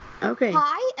Okay.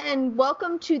 Hi, and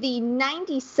welcome to the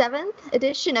 97th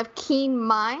edition of Keen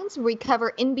Minds, where we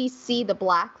cover NBC The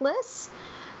Blacklist.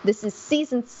 This is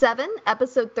Season 7,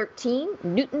 Episode 13,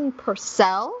 Newton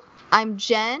Purcell. I'm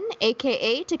Jen,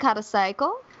 a.k.a. Takata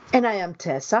Cycle. And I am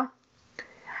Tessa.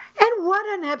 And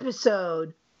what an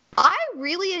episode! I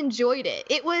really enjoyed it.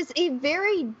 It was a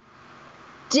very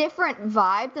different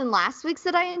vibe than last week's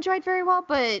that I enjoyed very well,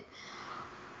 but...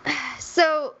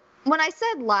 So, when I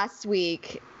said last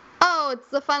week... Oh, it's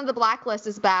the fun of the Blacklist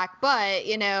is back, but,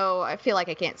 I feel like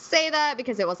I can't say that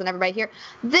because it wasn't everybody here.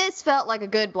 This felt like a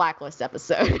good Blacklist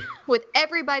episode. With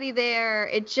everybody there,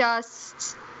 it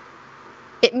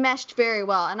meshed very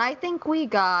well. And I think we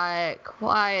got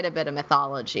quite a bit of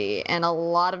mythology and a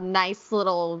lot of nice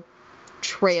little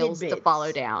trails to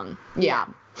follow down. Yeah.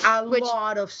 A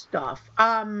lot of stuff.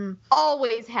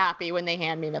 Always happy when they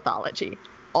hand me mythology.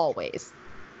 Always.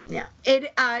 Yeah,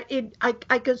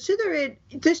 I consider it.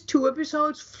 These two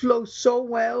episodes flow so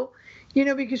well,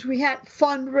 because we had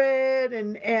Fun Red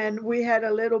and we had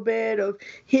a little bit of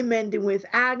him ending with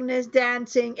Agnes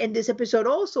dancing, and this episode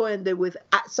also ended with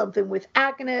something with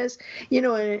Agnes,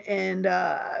 and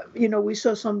we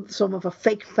saw some of a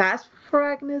fake fast for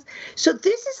Agnes. So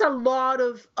this is a lot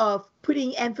of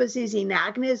putting emphasis in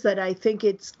Agnes that I think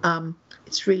it's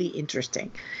really interesting.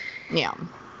 Yeah.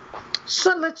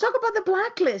 So let's talk about the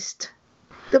Blacklist.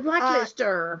 The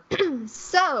Blacklister.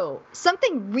 So,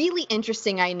 something really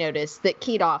interesting I noticed that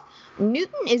keyed off.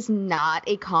 Newton is not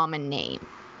a common name.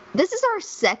 This is our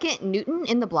second Newton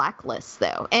in the Blacklist,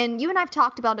 though. And you and I have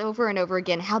talked about over and over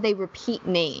again how they repeat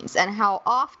names and how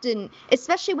often,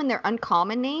 especially when they're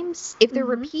uncommon names, if they're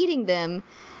repeating them,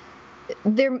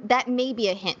 that may be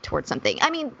a hint towards something.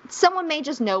 I mean, someone may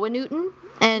just know a Newton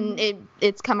and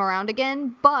it's come around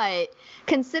again, but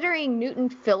considering Newton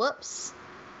Phillips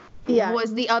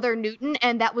was the other Newton,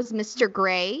 and that was Mr.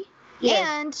 Gray,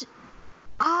 and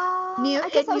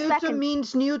Newton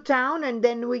means new town, and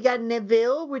then we got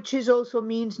Neville, which also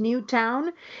means new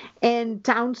town, and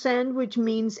Townsend, which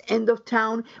means end of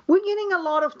town. We're getting a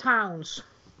lot of towns.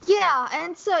 Yeah,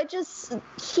 and so just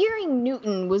hearing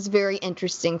Newton was very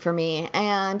interesting for me,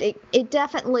 and it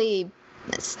definitely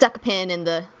stuck a pin in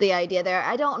the idea there.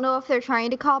 I don't know if they're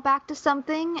trying to call back to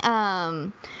something.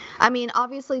 I mean,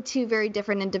 obviously two very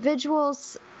different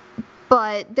individuals,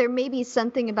 but there may be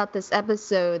something about this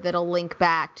episode that'll link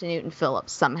back to Newton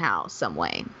Phillips somehow, some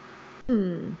way.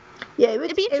 Yeah,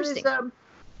 it'd be interesting.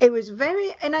 It was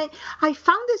very, and I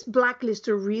found this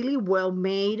Blacklister really well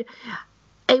made.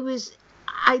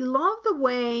 I love the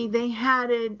way they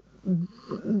had it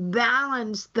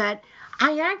balanced, that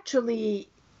I actually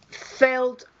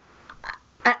felt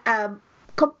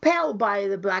compelled by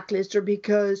the Blacklister,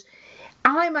 because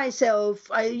I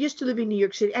used to live in New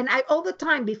York City, and all the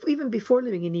time, even before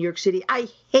living in New York City, I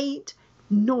hate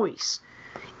noise.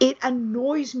 It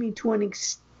annoys me to an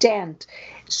extent.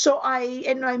 So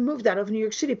I moved out of New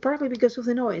York City partly because of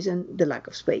the noise and the lack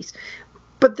of space.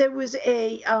 But there was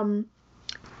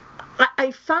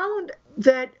I found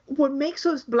that what makes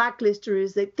us Blacklisters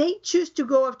is that they choose to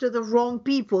go after the wrong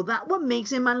people. That's what makes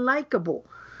them unlikable.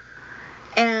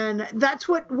 And that's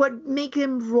what makes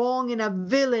him wrong and a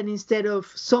villain instead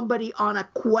of somebody on a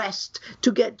quest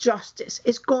to get justice.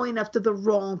 It's going after the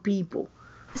wrong people.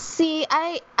 See,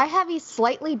 I have a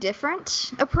slightly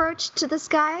different approach to this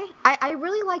guy. I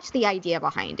really liked the idea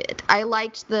behind it. I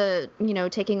liked the,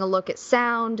 taking a look at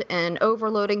sound and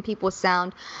overloading people with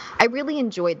sound. I really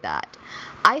enjoyed that.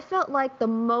 I felt like the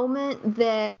moment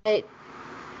that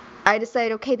I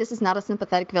decided, okay, this is not a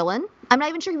sympathetic villain. I'm not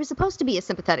even sure he was supposed to be a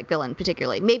sympathetic villain,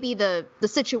 particularly. Maybe the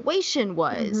situation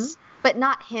was, but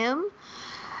not him.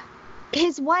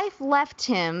 His wife left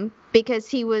him because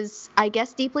he was, I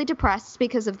guess, deeply depressed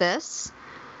because of this.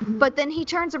 But then he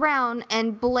turns around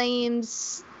and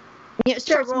blames,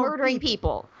 starts murdering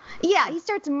people. Yeah, he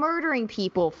starts murdering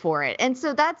people for it. And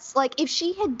so that's like, if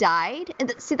she had died,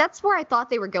 and see, that's where I thought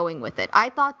they were going with it. I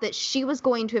thought that she was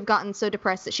going to have gotten so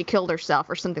depressed that she killed herself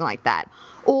or something like that.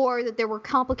 Or that there were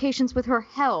complications with her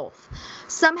health.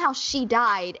 Somehow she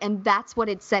died, and that's what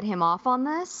had set him off on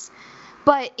this.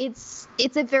 But it's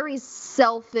a very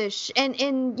selfish,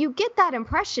 and you get that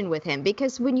impression with him,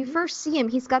 because when you first see him,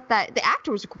 he's got that, the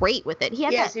actor was great with it. He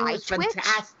had that eye twitch.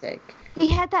 Fantastic. He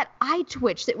had that eye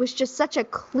twitch that was just such a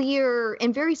clear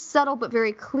and very subtle but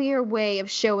very clear way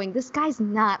of showing this guy's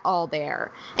not all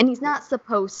there, and he's not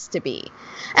supposed to be.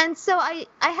 And so I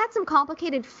had some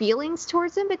complicated feelings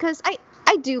towards him, because I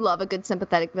do love a good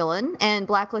sympathetic villain, and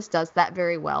Blacklist does that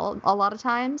very well a lot of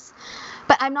times.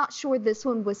 But I'm not sure this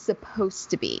one was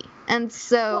supposed to be. And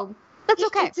so That's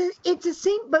okay. It's the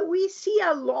same, but we see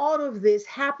a lot of this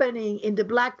happening in the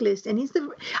Blacklist, and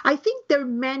I think they're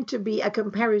meant to be a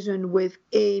comparison with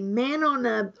a man on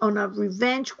a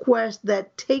revenge quest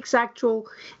that takes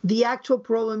the actual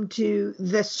problem to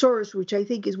the source, which I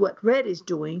think is what Red is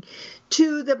doing,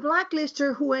 to the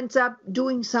Blacklister who ends up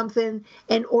doing something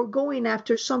or going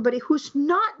after somebody who's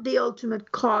not the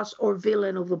ultimate cause or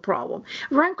villain of the problem.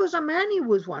 Ranko Zamani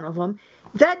was one of them.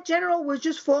 That general was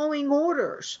just following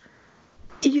orders.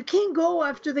 You can't go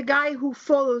after the guy who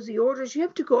follows the orders. You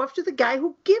have to go after the guy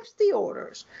who gives the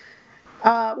orders.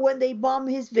 When they bombed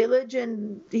his village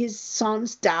and his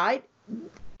sons died,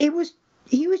 he was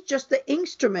just the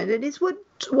instrument. And it's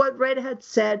what Red had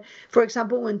said, for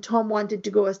example, when Tom wanted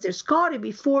to go after Scotty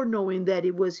before knowing that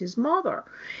it was his mother,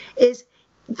 it's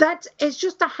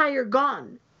just a higher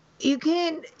gun. You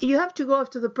have to go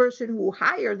after the person who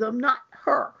hired them, not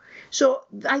her. So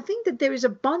I think that there is a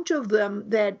bunch of them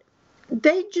that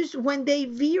they just, when they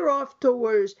veer off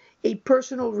towards a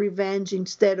personal revenge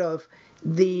instead of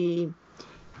the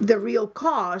real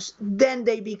cause, then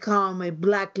they become a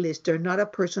blacklister, not a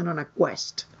person on a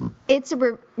quest. It's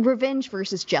a revenge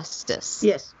versus justice.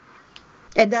 Yes.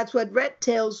 And that's what Red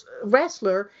tells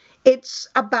Wrestler. It's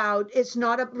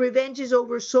not a revenge is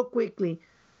over so quickly.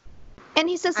 And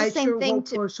he says the same thing hope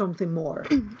for something more.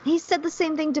 He said the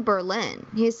same thing to Berlin.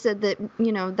 He said that,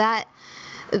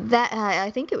 that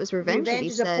I think it was revenge. Revenge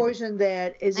is a poison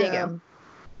that is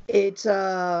it's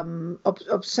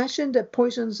obsession that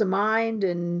poisons the mind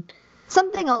and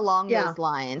something along those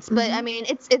lines. But I mean,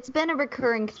 it's been a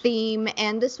recurring theme,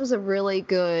 and this was a really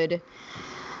good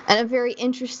and a very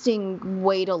interesting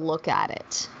way to look at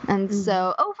it. And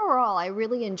so overall, I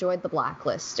really enjoyed the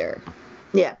Blacklister.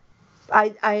 Yeah,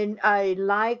 I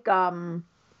like and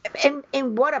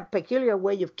what a peculiar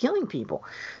way of killing people.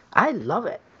 I love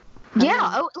it.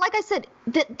 Like I said,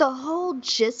 the whole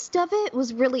gist of it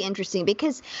was really interesting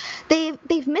because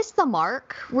they've missed the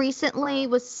mark recently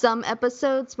with some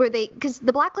episodes where because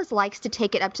the Blacklist likes to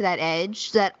take it up to that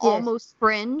edge, that almost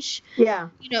fringe. Yeah.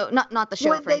 Not the show.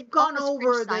 When they've gone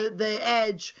over the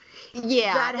edge.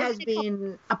 Yeah. That has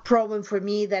been a problem for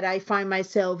me that I find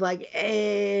myself like,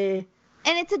 And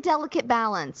it's a delicate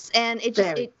balance, and it's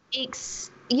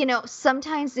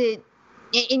sometimes it.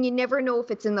 And you never know if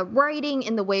it's in the writing,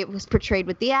 in the way it was portrayed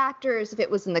with the actors, if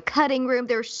it was in the cutting room.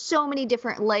 There's so many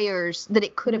different layers that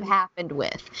it could have happened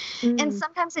with. And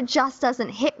sometimes it just doesn't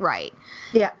hit right.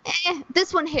 Yeah.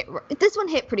 This one hit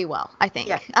pretty well, I think.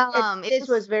 Yeah. This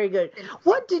was very good.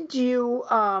 What did you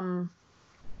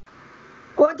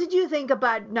think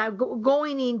about now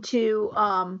going into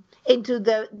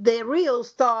the real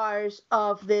stars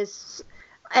of this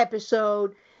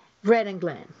episode, Red and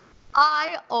Glen?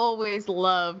 I always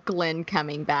love Glen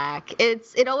coming back.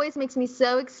 It always makes me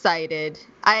so excited.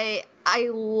 I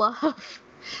love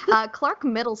Clark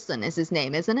Middleton is his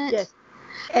name, isn't it?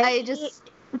 Yes.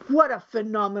 What a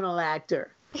phenomenal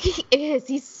actor. He is.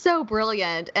 He's so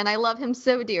brilliant, and I love him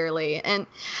so dearly. And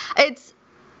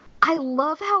I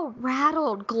love how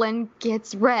rattled Glen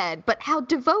gets Red, but how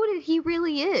devoted he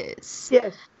really is.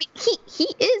 Yes. He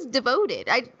is devoted.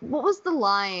 What was the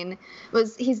line?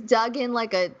 He's dug in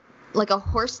like a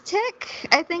horse tick,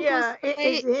 I think. Yeah,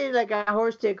 it's like a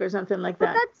horse tick or something like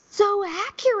that. But that's so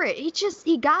accurate. He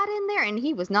got in there and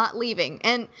he was not leaving.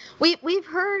 And we've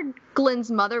heard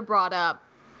Glen's mother brought up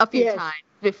a few times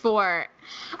before.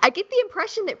 I get the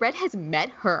impression that Red has met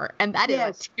her, and that is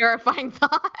a terrifying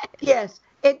thought. Yes.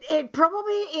 It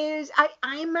probably is.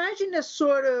 I imagine a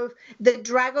sort of the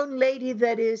dragon lady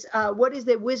that is what is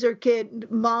the wizard kid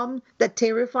mom that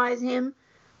terrifies him.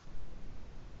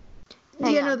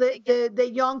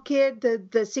 The young kid, the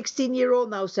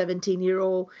 16-year-old, now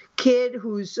 17-year-old kid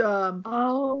who's Tadashi.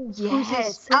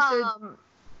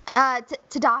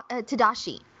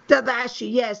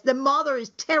 Tadashi, yes. The mother is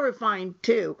terrifying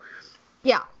too.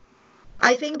 Yeah.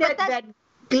 I think that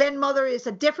Glen mother is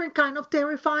a different kind of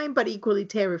terrifying, but equally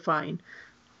terrifying.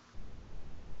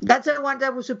 That's the one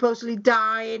that was supposedly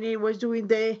die, and it was doing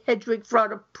the Hedwig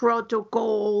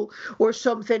protocol or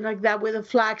something like that with a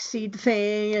flaxseed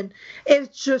thing, and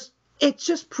it's just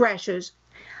precious.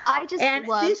 I just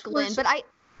love Glen, but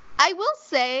I will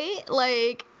say,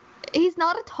 like, he's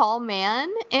not a tall man,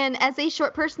 and as a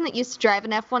short person that used to drive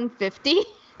an F-150,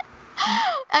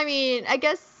 I mean, I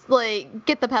guess, like,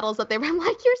 get the pedals up there, but I'm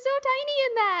like, you're so tiny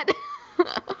in that.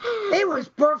 It was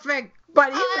perfect.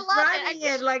 But he was driving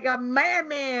it like a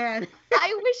madman.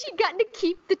 I wish he'd gotten to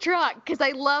keep the truck, because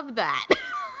I love that.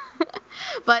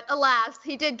 But alas,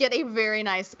 he did get a very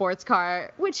nice sports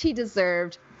car, which he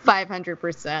deserved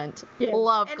 500%. Yes.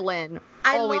 Love Glen.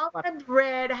 I Always love love. that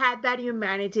Red had that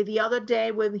humanity. The other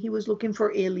day when he was looking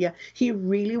for Ilya, he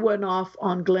really went off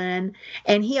on Glenn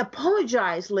and he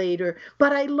apologized later.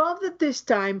 But I love that this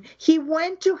time he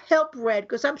went to help Red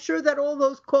because I'm sure that all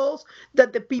those calls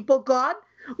that the people got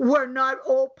were not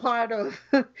all part of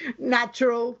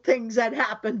natural things that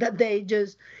happened that they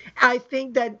just I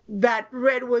think that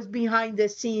Red was behind the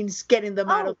scenes getting them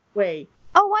out of Oh, the way.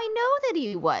 oh, I know that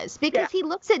he was Yeah. because he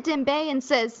looks at Dembe and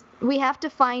says, "We have to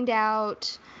find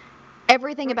out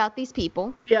everything about these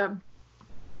people." Yeah.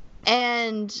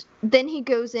 And then he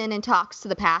goes in and talks to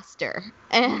the pastor.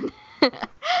 And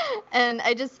and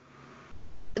I just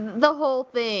the whole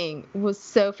thing was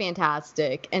so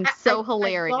fantastic and so I love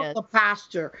hilarious. the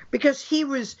pastor because he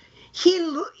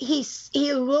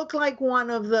looked like one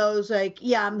of those like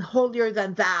yeah I'm holier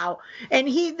than thou, and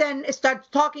he then starts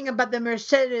talking about the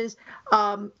Mercedes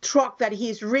truck that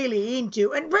he's really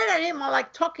into, and Red and him are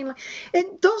like talking like, and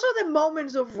those are the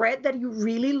moments of Red that you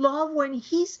really love when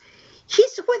he's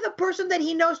with a person that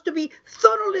he knows to be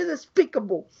totally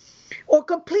despicable or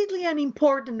completely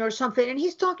unimportant or something. And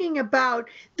he's talking about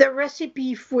the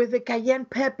recipe with the cayenne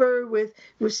pepper with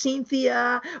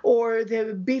Cynthia, or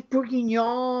the beef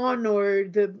bourguignon, or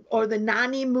the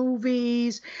nanny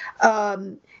movies.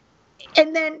 Um,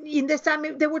 and then in this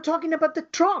time they were talking about the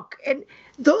truck and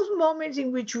those moments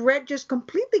in which Red just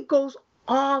completely goes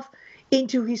off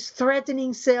into his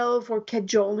threatening self or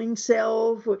cajoling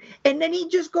self, and then he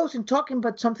just goes and talking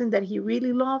about something that he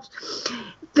really loves.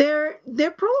 They're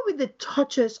probably the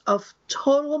touches of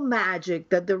total magic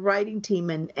that the writing team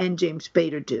and James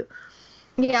Spader do.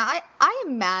 Yeah, I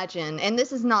imagine, and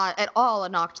this is not at all a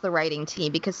knock to the writing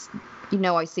team because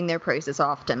I sing their praises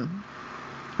often.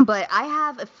 But I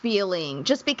have a feeling,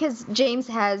 just because James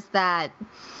has that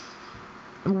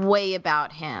way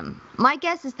about him, my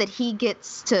guess is that he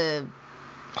gets to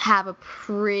have a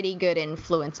pretty good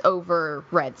influence over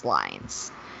Red's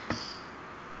lines.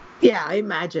 Yeah, I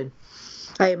imagine.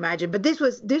 But this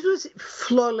was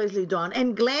flawlessly done.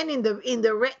 And Glenn in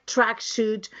the red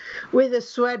tracksuit with a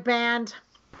sweatband,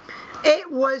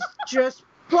 it was just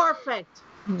perfect.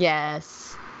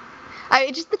 Yes.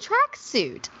 Just the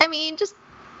tracksuit. I mean, just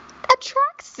a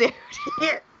tracksuit.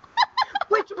 Yeah.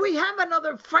 Which we have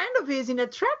another friend of his in a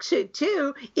tracksuit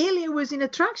too. Ilya was in a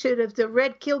tracksuit after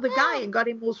Red killed the guy and got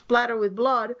him all splattered with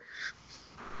blood.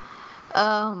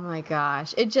 Oh my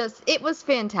gosh. It was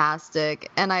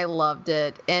fantastic and I loved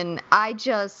it. And I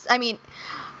mean,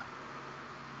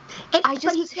 I just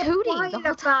But he was kept hooting quiet the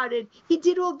whole time. about it. He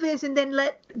did all this and then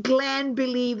let Glenn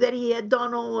believe that he had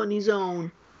done all on his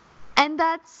own. And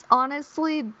that's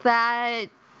honestly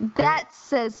that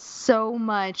says so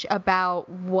much about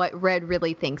what Red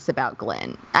really thinks about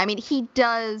Glenn. I mean, he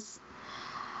does.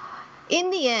 In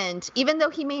the end, even though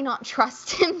he may not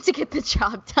trust him to get the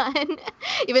job done,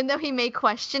 even though he may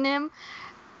question him,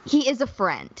 he is a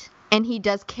friend and he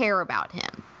does care about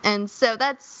him. And so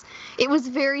it was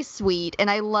very sweet and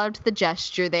I loved the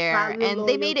gesture there. Value And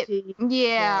they made it, loyalty.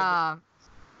 yeah,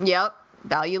 yep,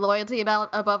 value loyalty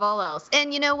above all else.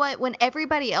 And you know what? When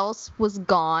everybody else was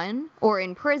gone or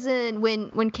in prison,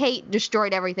 when Kate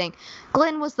destroyed everything,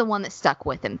 Glenn was the one that stuck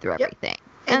with him through everything.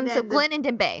 And so Glenn and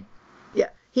Dembe. Yeah,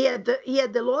 he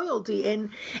had the loyalty, and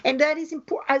that is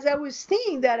important. As I was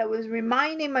saying that, I was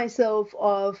reminding myself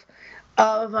of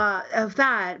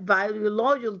that value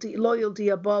loyalty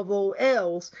above all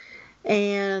else,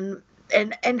 and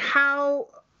and how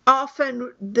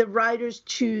often the writers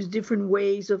choose different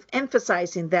ways of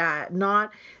emphasizing that.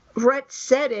 Not Red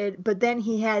said it, but then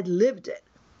he had lived it.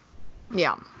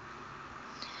 Yeah.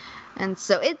 And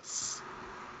so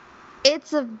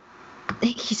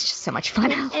he's just so much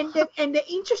fun. And the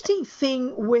interesting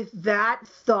thing with that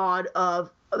thought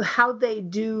of how they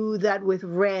do that with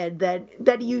Red,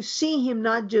 that you see him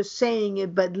not just saying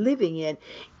it but living it,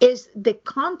 is the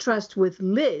contrast with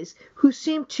Liz, who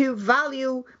seemed to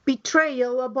value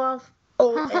betrayal above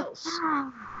all else.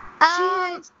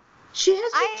 Um, She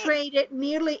has I betrayed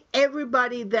nearly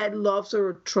everybody that loves her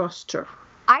or trusts her.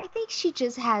 I think she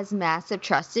just has massive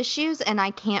trust issues, and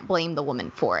I can't blame the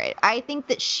woman for it. I think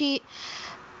that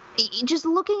just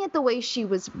looking at the way she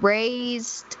was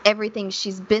raised, everything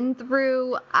she's been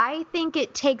through, I think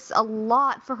it takes a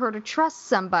lot for her to trust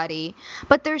somebody.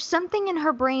 But there's something in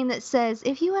her brain that says,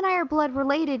 if you and I are blood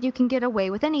related, you can get away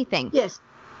with anything. Yes.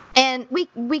 And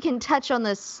we can touch on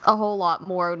this a whole lot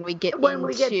more when we get To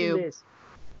into Liz.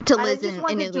 to I Liz just and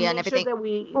wanted to Ilya and make sure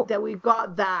everything. that we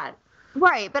got that.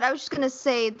 Right, but I was just going to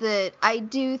say that I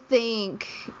do think,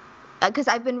 because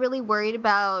I've been really worried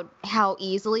about how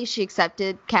easily she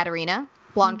accepted Katerina,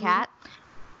 Blonde Cat,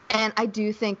 And I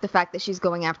do think the fact that she's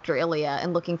going after Ilya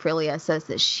and looking for Ilya says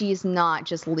that she's not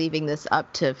just leaving this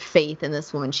up to faith in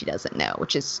this woman she doesn't know,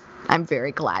 which is, I'm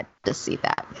very glad to see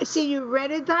that. See, you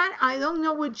read it that? I don't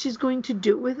know what she's going to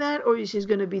do with that, or she's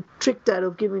going to be tricked out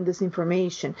of giving this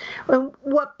information. And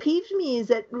what peeves me is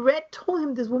that Red told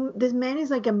him this man is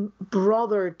like a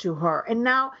brother to her. And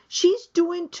now she's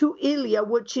doing to Ilya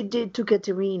what she did to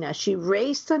Katerina. She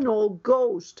raised an old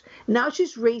ghost. Now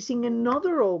she's raising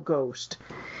another old ghost.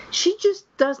 She just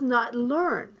does not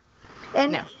learn.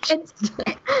 And, No.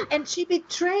 and she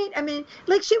betrayed. I mean,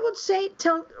 like she would say,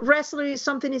 tell Wrestler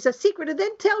something is a secret, and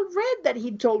then tell Red that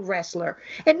he told Wrestler.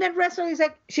 And then Wrestler is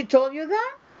like, she told you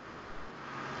that?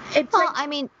 It's well, I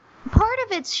mean, part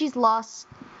of it's she's lost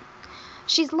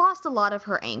a lot of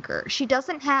her anchor. She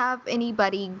doesn't have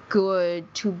anybody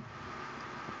good to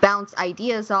bounce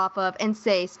ideas off of and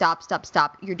say, stop,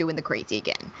 you're doing the crazy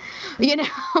again. You know,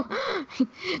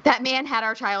 that man had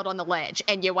our child on the ledge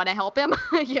and you want to help him?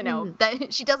 You know,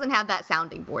 that she doesn't have that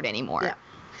sounding board anymore. Yeah.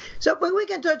 So, but we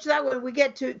can touch that when we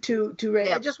get to Ray.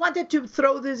 Yeah. I just wanted to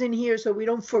throw this in here so we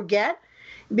don't forget,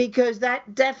 because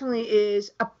that definitely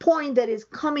is a point that is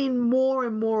coming more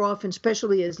and more often,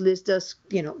 especially as Liz does,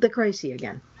 you know, the crazy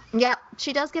again. Yeah,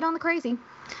 she does get on the crazy.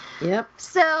 Yep.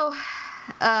 So,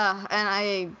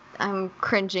 and I'm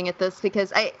cringing at this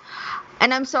because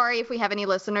I'm sorry if we have any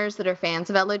listeners that are fans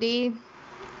of Elodie.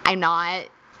 I'm not.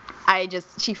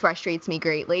 She frustrates me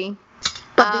greatly.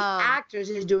 But the actress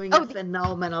is doing a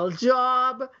phenomenal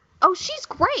job. Oh, she's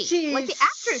great. She's like, the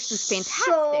actress is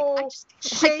fantastic. So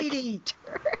shady.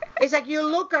 It's like you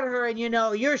look at her and you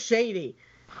know you're shady.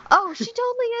 Oh, she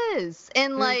totally is.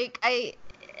 And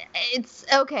it's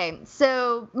okay.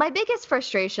 So my biggest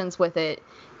frustrations with it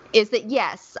is that,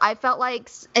 yes, I felt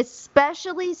like,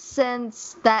 especially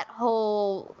since that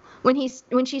whole,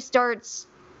 when she starts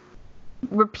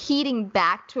repeating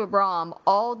back to Abram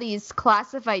all these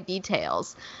classified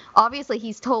details, obviously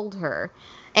he's told her,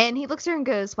 and he looks at her and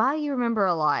goes, wow, you remember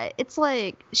a lot. It's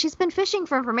like, she's been fishing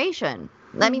for information.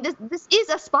 I mean, this is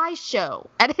a spy show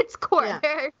at its core,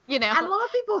 you know. A lot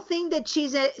of people think that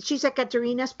she's a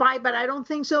Katerina spy, but I don't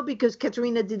think so, because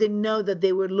Katerina didn't know that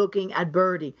they were looking at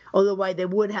Birdie. Otherwise, they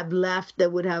would have left. They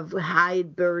would have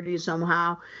hid Birdie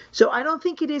somehow. So I don't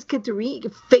think it is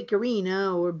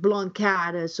Fakerina or Blonde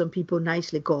Cat, as some people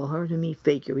nicely call her. To me,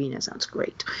 Fakerina sounds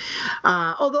great.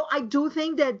 Although I do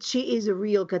think that she is a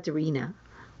real Katerina.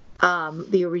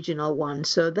 The original one,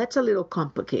 so that's a little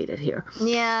complicated here.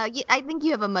 Yeah, I think you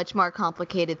have a much more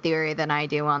complicated theory than I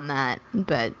do on that,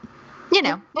 but you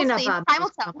know, we'll see. Time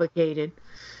will tell. Complicated.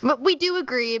 But we do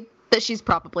agree that she's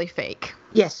probably fake.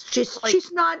 Yes,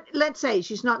 she's not. Let's say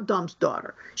she's not Dom's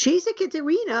daughter. She's a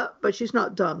Katerina, but she's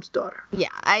not Dom's daughter. Yeah,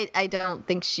 I don't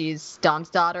think she's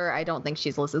Dom's daughter. I don't think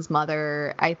she's Liz's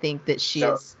mother. I think that she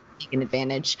is taking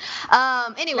advantage.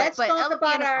 Anyway, let's talk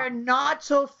about our not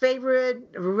so favorite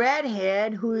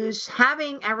redhead who is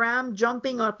having Aram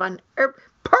jumping up an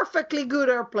perfectly good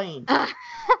airplane. And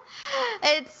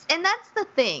that's the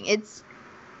thing. It's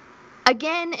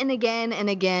again and again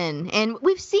and again, and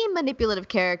we've seen manipulative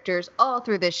characters all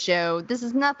through this show. This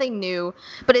is nothing new,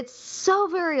 but it's so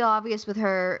very obvious with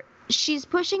her. She's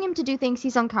pushing him to do things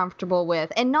he's uncomfortable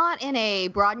with, and not in a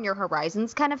broaden your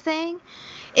horizons kind of thing.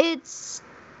 It's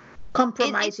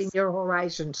compromising your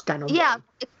horizons kind of way.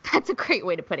 That's a great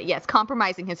way to put it. Yes,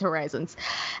 compromising his horizons.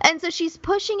 And so she's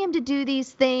pushing him to do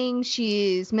these things.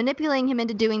 She's manipulating him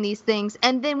into doing these things.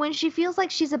 And then when she feels like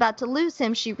she's about to lose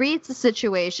him, she reads the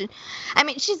situation. I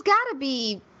mean, she's got to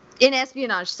be in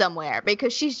espionage somewhere,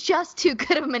 because she's just too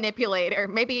good of a manipulator.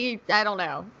 Maybe, I don't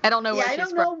know. I don't know where she's from.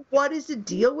 I don't know what is the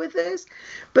deal with this,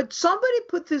 but somebody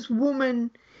put this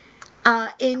woman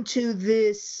into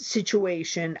this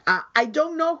situation. I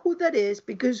don't know who that is,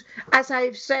 because as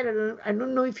I've said, I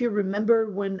don't know if you remember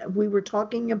when we were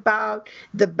talking about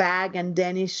the bag and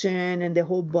Dennison and the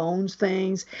whole Bones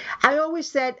things. I always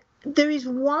said there is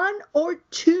one or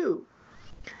two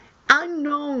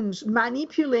unknowns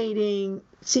manipulating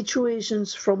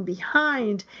situations from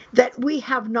behind that we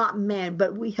have not met,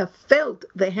 but we have felt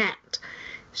the hand.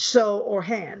 Or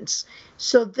hands.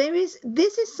 So this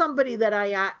is somebody that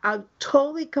I'm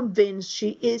totally convinced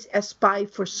she is a spy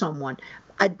for someone.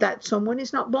 That someone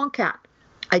is not Blonde Cat.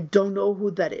 I don't know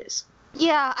who that is.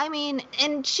 Yeah, I mean,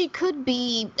 and she could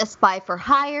be a spy for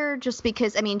hire, just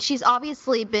because, I mean, she's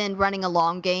obviously been running a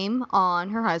long game on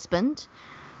her husband.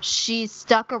 She's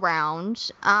stuck around.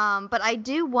 But I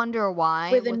do wonder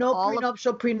why. With the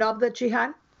prenup that she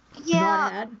had? Yeah.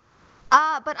 Not had.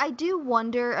 But I do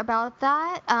wonder about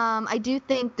that. I do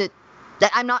think that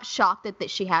I'm not shocked that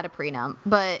she had a prenup,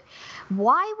 but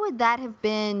why would that have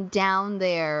been down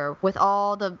there with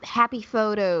all the happy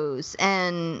photos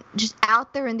and just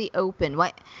out there in the open?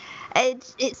 Why?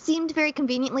 It seemed very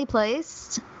conveniently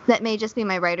placed. That may just be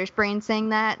my writer's brain saying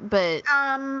that, but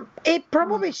it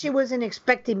probably she wasn't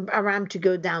expecting Aram to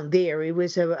go down there. It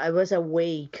was a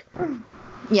wake.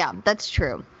 Yeah, that's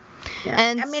true. Yeah.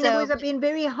 And I mean, it would have been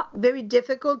very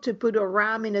difficult to put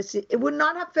Aram in it would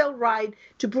not have felt right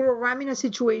to put Aram in a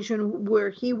situation where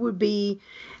he would be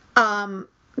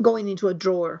going into a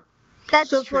drawer. That's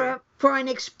true. For an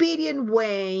expedient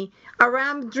way,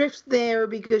 Aram drifts there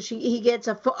because he gets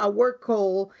a work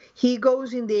call. He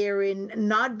goes in there and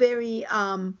not very.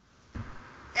 Aram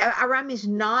is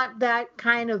not that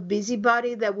kind of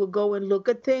busybody that will go and look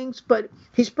at things, but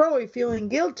he's probably feeling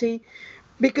guilty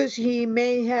because he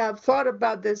may have thought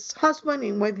about this husband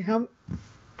and what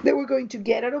they were going to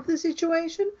get out of the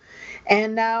situation,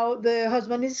 and now the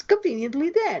husband is conveniently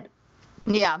dead.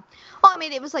 Yeah. Well, I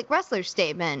mean, it was like Wrestler's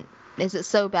statement. Is it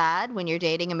so bad when you're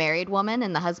dating a married woman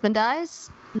and the husband dies?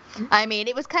 I mean,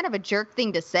 it was kind of a jerk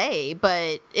thing to say,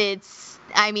 but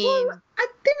I mean... Well, I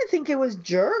didn't think it was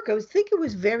jerk. I think it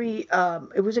was very,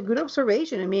 it was a good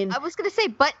observation. I mean... I was going to say,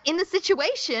 but in the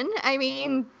situation, I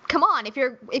mean, come on, if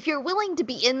you're willing to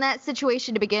be in that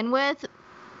situation to begin with,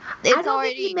 it's I don't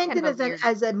think he meant it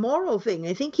as a moral thing.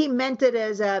 I think he meant it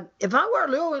as if I were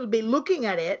Lou, I would be looking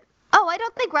at it. Oh, I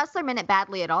don't think Wrestler meant it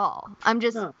badly at all. I'm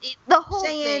just the whole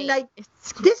saying thing. Like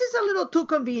this is a little too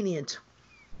convenient.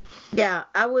 Yeah,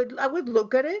 I would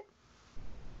look at it.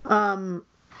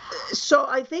 So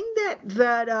I think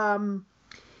that I'm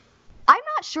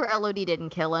not sure Elodie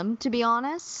didn't kill him, to be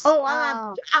honest. Oh,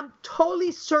 I'm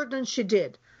totally certain she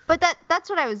did. But that's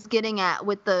what I was getting at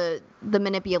with the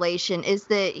manipulation is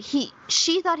that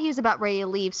she thought he was about ready to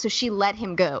leave, so she let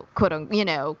him go, quote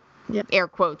unquote, air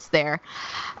quotes there.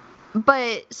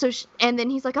 But and then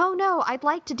he's like, oh no, I'd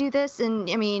like to do this, and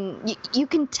I mean, you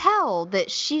can tell that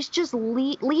she's just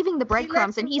leaving the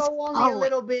breadcrumbs, and he's only a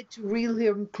little bit to reel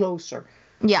him closer.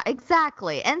 Yeah,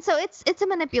 exactly. And so it's a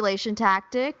manipulation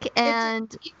tactic.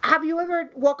 And have you ever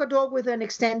walked a dog with an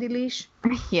extended leash?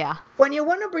 Yeah. When you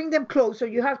want to bring them closer,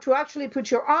 you have to actually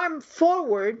put your arm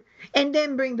forward and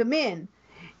then bring them in.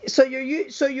 So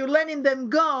you're letting them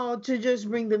go to just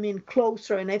bring them in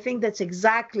closer, and I think that's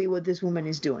exactly what this woman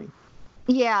is doing.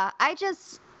 Yeah,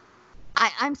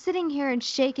 I'm sitting here and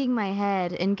shaking my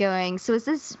head and going, so is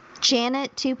this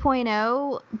Janet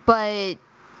 2.0? But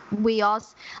we all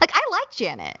I liked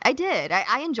Janet. I did.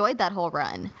 I enjoyed that whole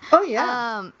run. Oh yeah.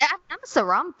 I'm a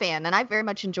Saram fan, and I very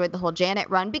much enjoyed the whole Janet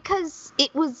run because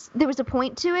there was a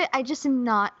point to it. I just am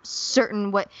not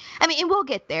certain what. I mean, and we'll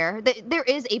get there. There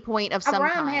is a point of some kind.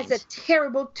 Aram has a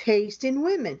terrible taste in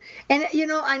women, and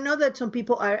I know that some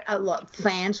people are a lot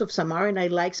fans of Samara, and I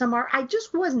like Samara. I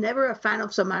just was never a fan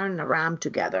of Samara and Aram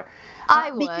together.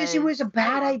 Because it was a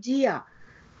bad idea.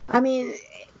 I mean,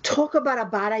 talk about a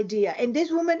bad idea. And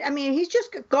this woman, I mean, he's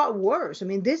just got worse. I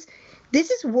mean, this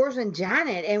is worse than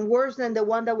Janet and worse than the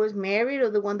one that was married or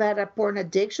the one that had a porn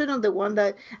addiction or the one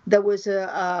that was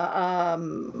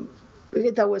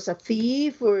a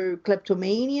thief or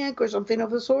kleptomaniac or something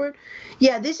of the sort.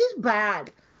 Yeah, this is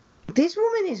bad. This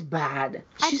woman is bad.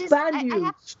 She's bad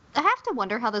news. I have to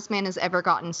wonder how this man has ever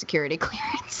gotten security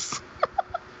clearance.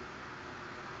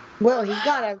 Well, he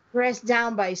got pressed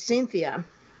down by Cynthia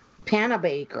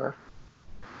Panabaker.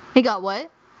 He got what?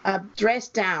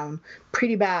 Dressed down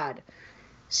pretty bad.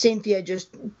 Cynthia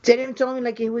just didn't tell me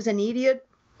like he was an idiot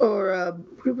or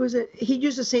who was it? He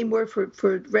used the same word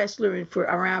for wrestler and for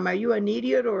Aram. Are you an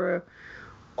idiot or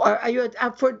are you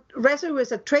for wrestler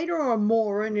was a traitor or a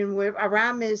moron, and with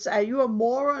Aram is are you a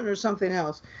moron or something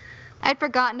else? I'd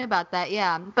forgotten about that.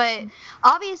 Yeah, but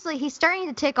obviously he's starting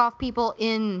to take off people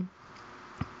in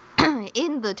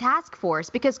the task force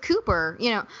because Cooper,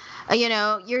 your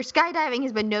skydiving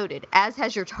has been noted, as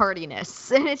has your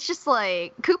tardiness, and it's just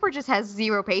like Cooper just has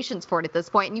zero patience for it at this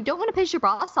point, and you don't want to piss your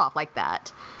boss off like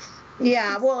that.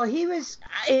 Yeah, well, he was.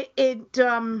 It's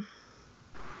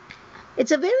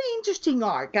a very interesting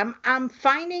arc. I'm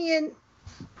finding it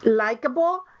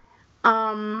likable.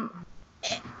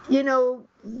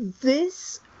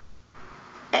 This,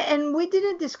 and we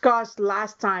didn't discuss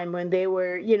last time when they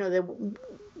were,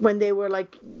 when they were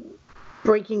like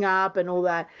breaking up and all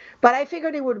that. But I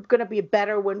figured it was going to be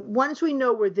better once we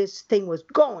know where this thing was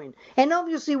going. And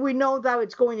obviously we know that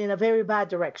it's going in a very bad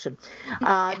direction.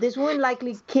 This woman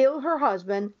likely killed her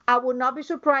husband. I would not be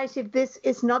surprised if this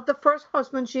is not the first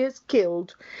husband she has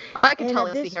killed. I can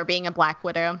totally see her being a Black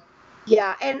Widow.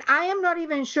 Yeah, and I am not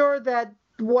even sure that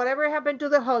whatever happened to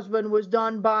the husband was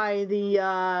done by the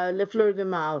Le Fleur de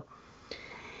Mal.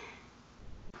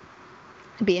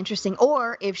 be interesting.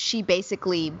 Or if she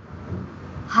basically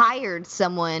hired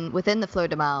someone within the Fleur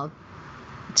de Mal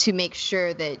to make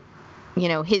sure that,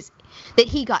 that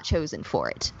he got chosen for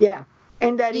it. Yeah.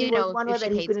 And that he You was know, one if way she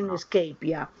that he pays couldn't him off. escape.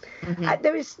 Yeah. Mm-hmm.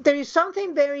 There is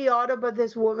something very odd about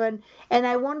this woman, and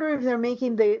I wonder if they're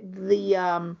making the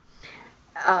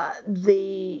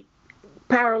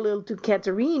parallel to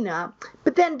Katerina.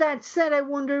 But then that said, I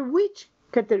wonder which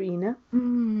Katerina.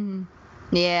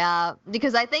 Yeah,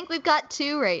 because I think we've got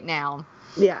two right now.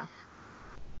 Yeah.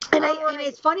 And All and right.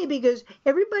 it's funny because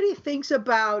everybody thinks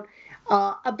about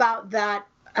that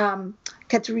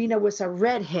Katerina was a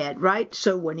redhead, right?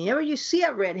 So whenever you see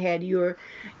a redhead, you're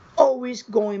always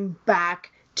going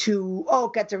back to, oh,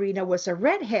 Katerina was a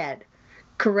redhead,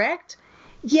 correct?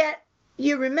 Yet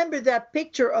you remember that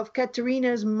picture of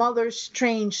Katerina's mother's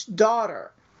strange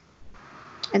daughter,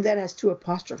 and that has two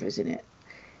apostrophes in it.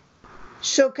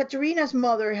 So Katerina's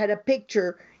mother had a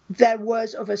picture that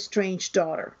was of a strange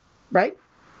daughter, right?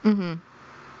 Mm-hmm.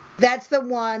 That's the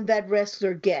one that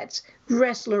Wrestler gets.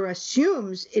 Wrestler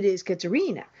assumes it is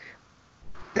Katerina.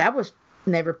 That was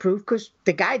never proved because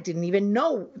the guy didn't even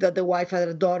know that the wife had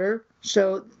a daughter.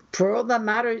 So for all that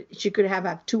matter, she could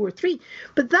have two or three.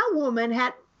 But that woman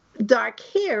had dark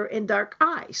hair and dark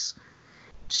eyes.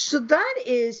 So that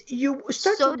is, you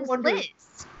start So to does wonder. Liz.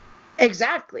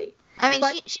 Exactly. I mean,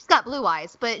 But she's got blue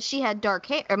eyes, but she had dark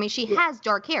hair. I mean, she yeah, has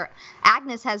dark hair.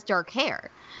 Agnes has dark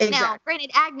hair. Now, exactly.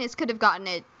 granted, Agnes could have gotten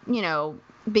it,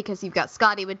 because you've got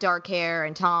Scotty with dark hair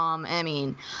and Tom. I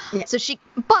mean, Yeah.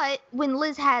 but when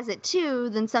Liz has it too,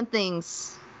 then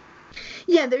something's.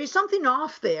 Yeah, there is something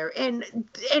off there. And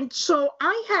so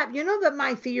I have, that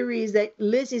my theory is that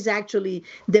Liz is actually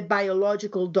the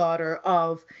biological daughter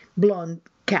of Blonde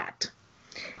Cat.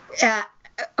 Uh,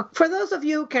 for those of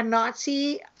you who cannot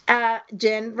see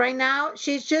Jen right now,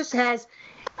 she's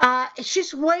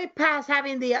way past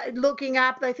having the looking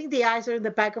up. I think the eyes are in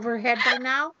the back of her head by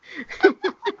now.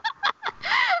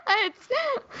 It's.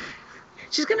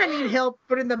 She's gonna need help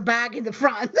putting them back in the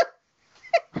front.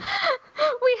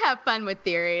 We have fun with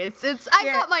theories. I've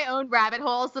Yeah. got my own rabbit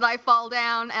holes that I fall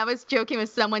down. I was joking with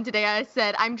someone today. I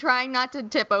said, I'm trying not to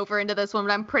tip over into this one,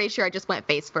 but I'm pretty sure I just went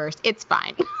face first. It's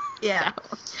fine. Yeah.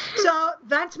 So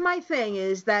that's my thing,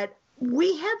 is that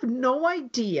we have no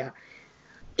idea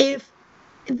if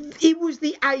it was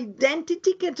the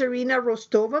identity Katerina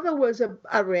Rostova that was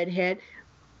a redhead,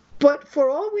 but for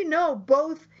all we know,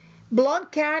 both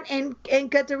Blonde Cat and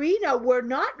Katerina were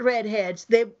not redheads.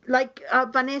 They, like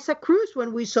Vanessa Cruz,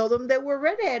 when we saw them, they were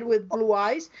redhead with blue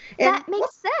eyes. And That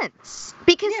makes sense.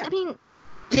 Because, Yeah. I mean,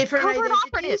 different covert identities.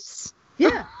 operatives.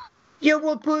 Yeah. You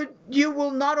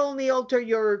will not only alter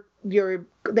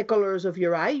the colors of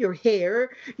your eye, your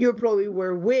hair, you'll probably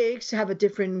wear wigs, have a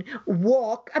different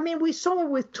walk. I mean, we saw it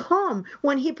with Tom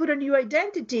when he put a new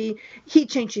identity. He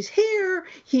changed his hair,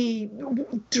 he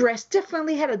dressed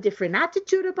differently, had a different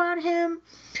attitude about him.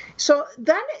 So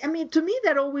that, I mean, to me,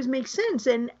 that always makes sense.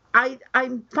 And I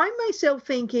find myself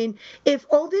thinking, if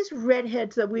all these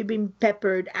redheads that we've been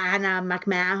peppered, Anna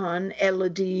McMahon,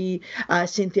 Elodie,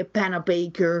 Cynthia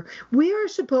Panabaker, we are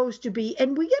supposed to be,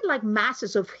 and we get like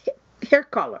masses of hair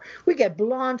color. We get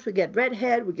blonde, we get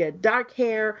redhead, we get dark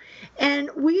hair,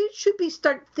 and we should be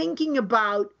start thinking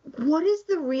about what is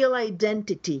the real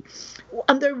identity,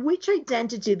 under which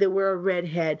identity they were a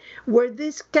redhead. Were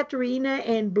this Katerina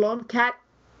and Blonde Cat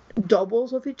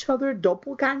doubles of each other,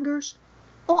 doppelgangers?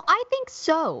 Well, I think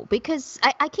so, because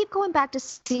I keep going back to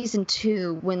season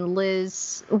 2 when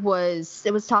Liz was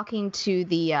talking to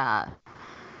the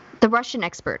Russian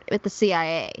expert at the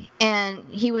CIA, and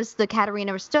he was the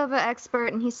Katerina Rostova expert,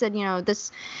 and he said,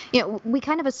 we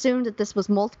kind of assumed that this was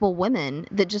multiple women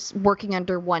that just working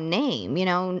under one name,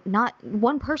 not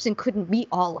one person couldn't be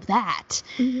all of that.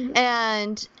 Mm-hmm.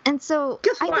 And so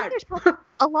Guess I what? think there's probably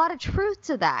a lot of truth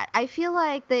to that. I feel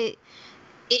like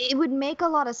it would make a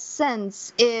lot of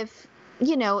sense if,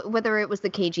 whether it was the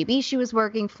KGB she was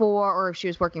working for, or if she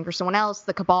was working for someone else,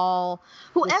 the Cabal,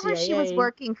 whoever she was CIA.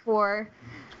 working for,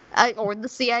 or the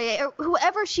CIA, or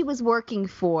whoever she was working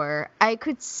for, I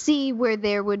could see where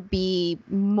there would be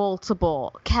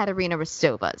multiple Katerina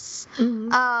Rostovas.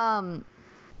 Mm-hmm.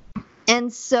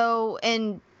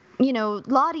 And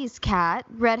Lottie's cat,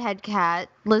 redhead cat,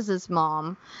 Liz's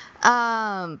mom,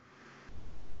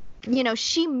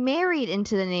 she married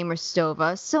into the name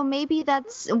Rostova, so maybe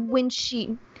that's when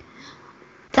she,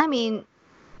 I mean,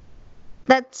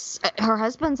 That's her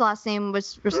husband's last name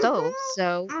was Rostov,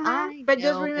 so I But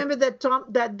just know. remember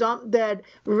that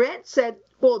Red said,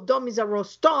 well, Dom is a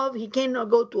Rostov. He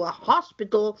cannot go to a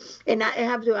hospital and I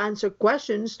have to answer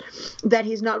questions that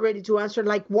he's not ready to answer.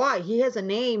 Like why? He has a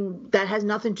name that has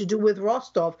nothing to do with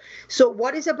Rostov. So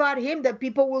what is about him that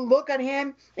people will look at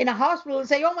him in a hospital and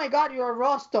say, "Oh my God, you're a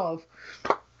Rostov"?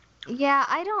 Yeah,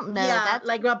 I don't know. Yeah, That's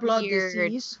like a blood weird,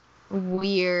 disease.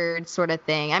 weird sort of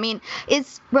thing. I mean,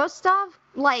 is Rostov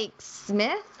like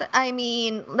Smith? I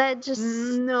mean, that just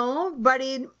No, but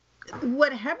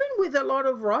what happened with a lot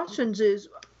of Russians is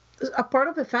a part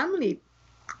of the family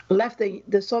left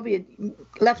the Soviet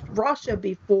left Russia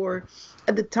before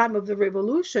at the time of the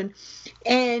revolution,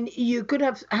 and you could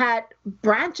have had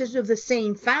branches of the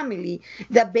same family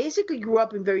that basically grew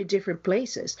up in very different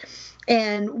places.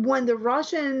 And when the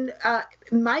Russian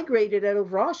migrated out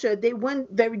of Russia, they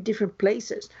went very different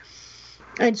places.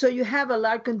 And so you have a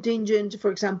large contingent,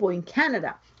 for example, in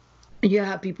Canada. You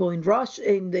have people in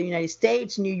Russia, in the United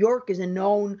States. New York is a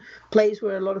known place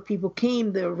where a lot of people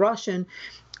came. The Russian,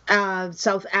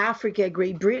 South Africa,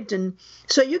 Great Britain.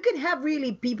 So you can have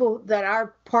really people that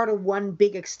are part of one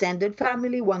big extended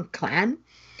family, one clan,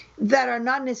 that are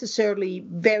not necessarily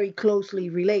very closely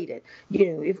related.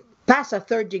 You know, if past a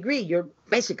third degree, you're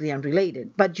basically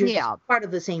unrelated, but you're yeah. part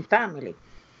of the same family.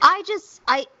 I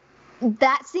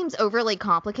that seems overly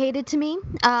complicated to me.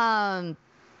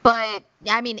 But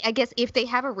I mean, I guess if they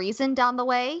have a reason down the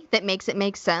way that makes it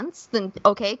make sense, then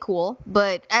okay, cool.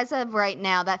 But as of right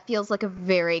now, that feels like a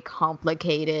very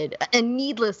complicated and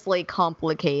needlessly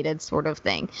complicated sort of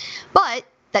thing. But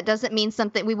that doesn't mean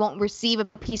something we won't receive a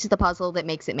piece of the puzzle that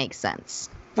makes it make sense.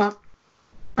 Well,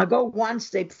 I'll go one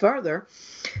step further.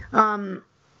 Um,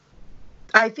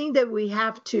 I think that we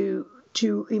have to.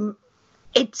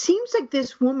 It seems like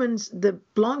this woman's the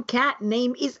blonde cat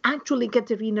name is actually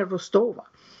Katerina Rostova.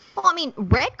 Well, I mean,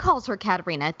 Red calls her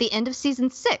Katerina at the end of season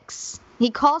 6. He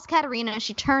calls Katerina,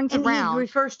 she turns And he around.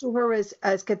 refers to her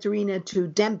as Katerina to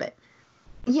Dembit.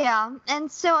 Yeah,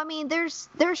 and so I mean, there's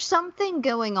something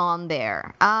going on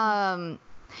there.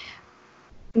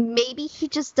 Maybe he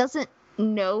just doesn't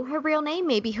know her real name.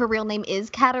 Maybe her real name is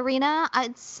Katerina.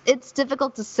 It's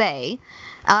difficult to say.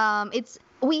 It's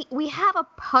we have a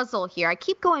puzzle here. I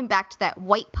keep going back to that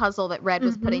white puzzle that Red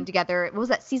was putting together. Was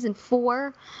that season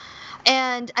 4?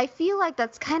 And I feel like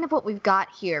that's kind of what we've got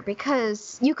here,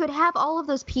 because you could have all of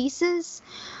those pieces,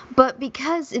 but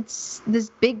because it's this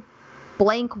big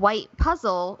blank white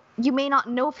puzzle, you may not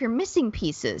know if you're missing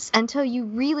pieces until you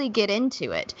really get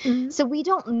into it. So we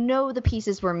don't know the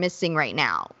pieces we're missing right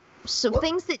now. So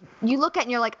things that you look at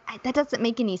and you're like, that doesn't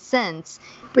make any sense.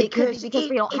 Because we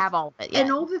don't have all of it yet.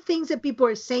 And all the things that people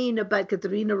are saying about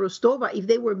Katerina Rostova, if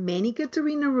there were many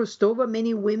Katerina Rostova,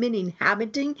 many women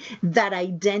inhabiting that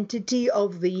identity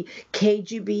of the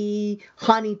KGB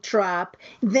honey trap,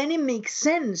 then it makes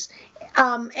sense.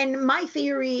 And my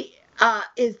theory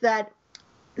is that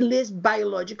Liz's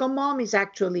biological mom is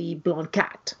actually Blonde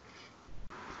Cat.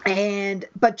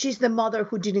 But she's the mother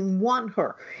who didn't want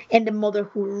her, and the mother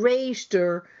who raised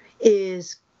her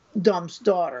is Dom's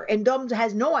daughter, and Dom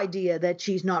has no idea that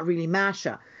she's not really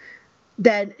Masha,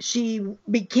 that she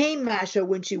became Masha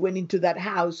when she went into that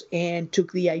house and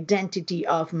took the identity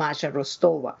of Masha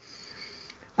Rostova.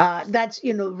 That's,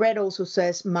 Red also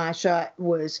says Masha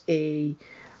was a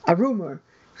rumor.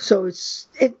 So it's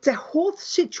the whole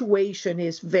situation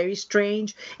is very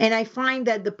strange, and I find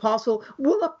that the puzzle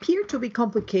will appear to be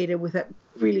complicated without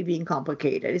really being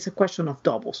complicated. It's a question of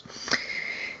doubles.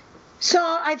 So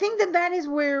I think that is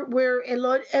where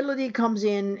Elodie comes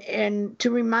in, and to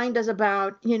remind us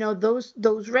about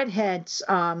those redheads.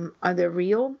 Are they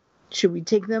real? Should we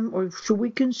take them, or should we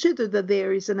consider that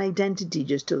there is an identity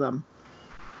just to them?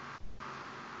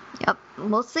 Yep,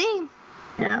 we'll see.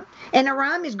 Yeah. And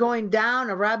Aram is going down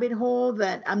a rabbit hole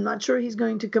that I'm not sure he's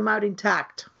going to come out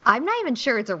intact. I'm not even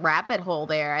sure it's a rabbit hole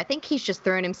there. I think he's just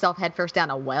throwing himself headfirst down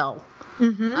a well.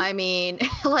 I mean,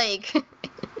 like,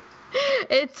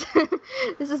 this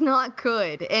is not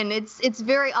good. And it's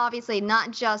very obviously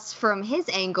not just from his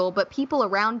angle, but people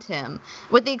around him.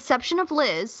 With the exception of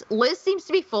Liz. Liz seems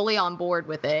to be fully on board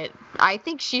with it. I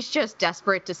think she's just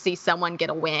desperate to see someone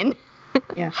get a win.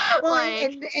 Yeah. Well,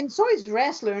 and so is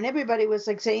Wrestler, and everybody was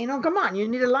like saying, "Oh, come on, you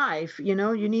need a life, you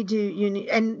need."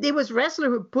 And it was Wrestler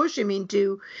who pushed him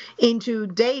into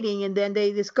dating, and then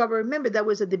they discovered. Remember, that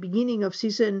was at the beginning of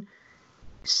season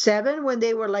 7 when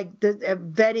they were like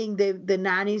vetting the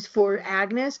nannies for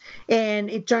Agnes, and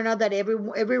it turned out that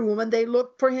every woman they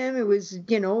looked for him, it was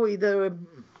either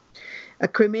a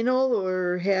criminal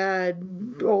or had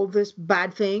all these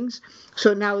bad things.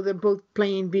 So now they're both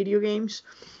playing video games.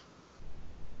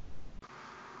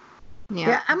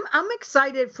 Yeah, I'm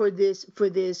excited for this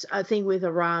thing with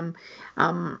Aram.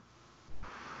 Um,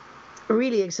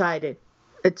 really excited.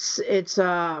 It's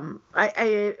gonna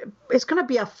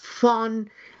be a fun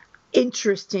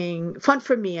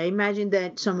for me. I imagine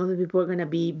that some of the people are gonna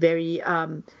be very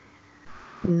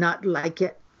not like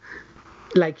it,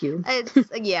 like you. It's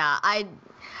yeah, I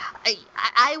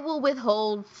will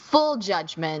withhold full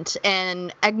judgment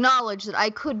and acknowledge that I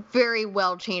could very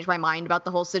well change my mind about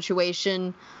the whole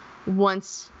situation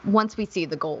once we see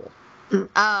the goal.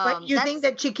 But you think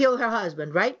that she killed her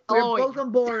husband, right? We're both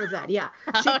on board with that. Yeah,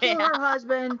 she killed her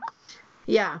husband.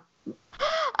 Yeah.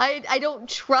 I don't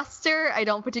trust her. I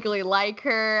don't particularly like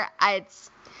her.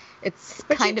 It's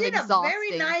but kind of exhausting. exhausting. But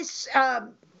she did a very nice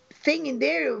thing in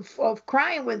there of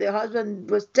crying when the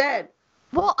husband was dead.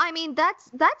 Well, I mean, that's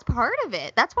part of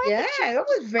it. That's why. Yeah, it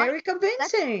was very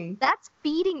convincing. That's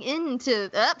feeding into.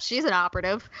 She's an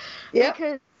operative. Yeah.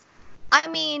 Because, I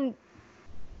mean,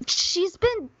 she's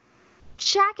been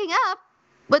shacking up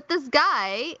with this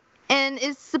guy and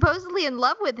is supposedly in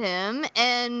love with him,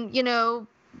 and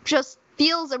just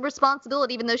feels a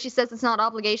responsibility, even though she says it's not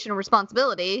obligation or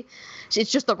responsibility.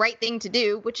 It's just the right thing to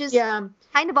do, which is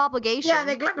kind of obligation. Yeah,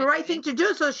 the right thing to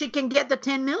do so she can get the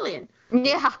 10 million.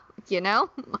 Yeah,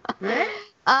 Right?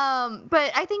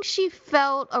 But I think she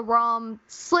felt Aram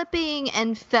slipping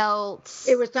and felt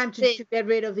it was time to get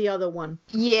rid of the other one.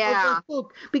 Yeah.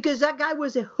 Hook, because that guy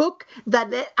was a hook that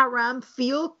let Aram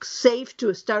feel safe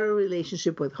to start a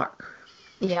relationship with her.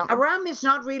 Yeah. Aram is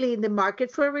not really in the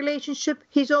market for a relationship.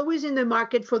 He's always in the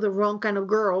market for the wrong kind of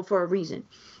girl for a reason.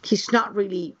 He's not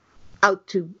really out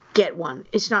to get one.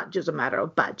 It's not just a matter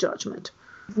of bad judgment.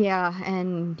 Yeah,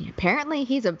 and apparently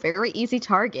he's a very easy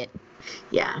target.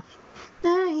 Yeah.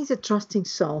 He's a trusting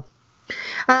soul.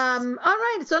 All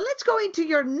right, so let's go into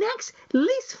your next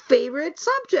least favorite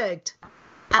subject.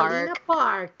 Alina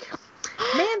Park.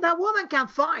 Man, that woman can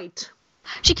fight.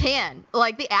 She can.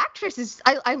 Like, the actress is...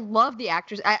 I love the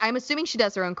actress. I'm assuming she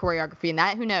does her own choreography in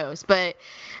that. Who knows? But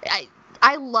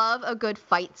I love a good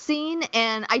fight scene,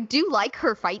 and I do like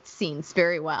her fight scenes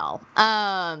very well.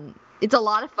 It's a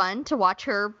lot of fun to watch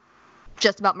her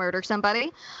just about murder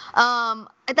somebody.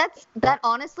 That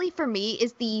honestly, for me,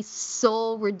 is the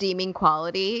sole redeeming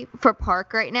quality for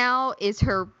Park right now, is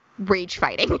her rage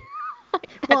fighting.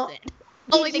 That's it.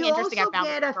 Only thing interesting I found.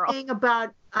 Did you also get a thing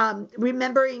about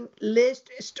remembering Liz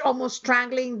almost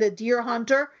strangling the deer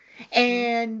hunter,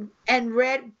 and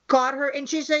Red got her, and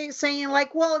she's saying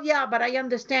like, well, yeah, but I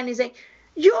understand. He's saying,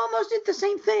 you almost did the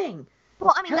same thing.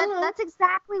 Well, I mean, that's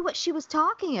exactly what she was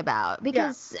talking about,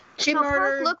 because she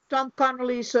murdered Tom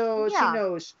Connolly, so she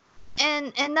knows.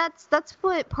 And that's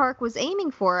what Park was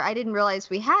aiming for. I didn't realize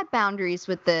we had boundaries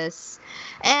with this.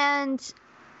 And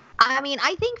I mean,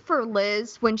 I think for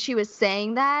Liz, when she was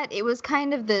saying that, it was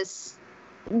kind of this,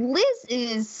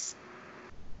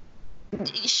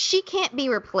 she can't be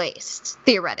replaced,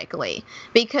 theoretically,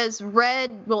 because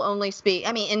Red will only speak,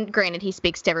 I mean, and granted, he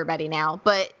speaks to everybody now,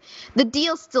 but the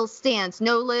deal still stands,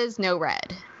 no Liz, no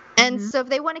Red. And so if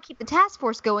they want to keep the task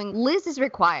force going, Liz is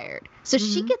required. So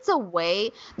she gets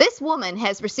away. This woman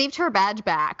has received her badge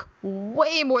back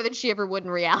way more than she ever would in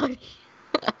reality.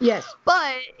 Yes.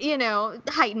 But,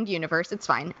 heightened universe, it's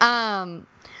fine.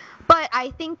 But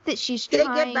I think that she's trying...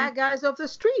 They get bad guys off the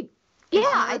street. Yeah,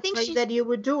 I think that you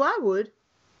would do, I would.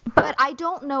 But I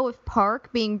don't know if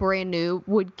Park, being brand new,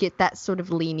 would get that sort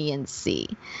of leniency.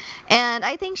 And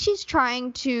I think she's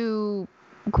trying to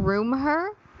groom her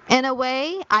in a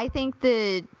way. I think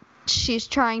that she's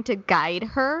trying to guide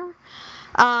her.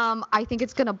 I think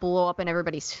it's going to blow up in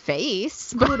everybody's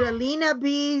face. Could Alina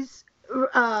be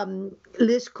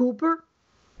Liz Cooper?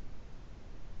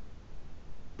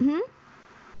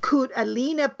 Could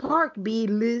Alina Park be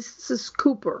Liz's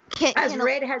Cooper? As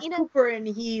Red has Cooper, and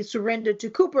he surrendered to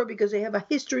Cooper because they have a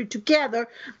history together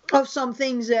of some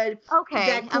things that Cooper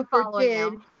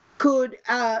did.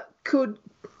 Now. Could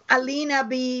Alina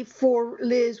be for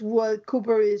Liz what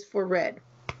Cooper is for Red?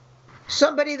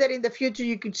 Somebody that in the future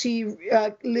you could see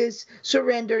Liz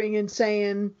surrendering and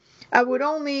saying, I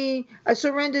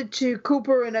surrendered to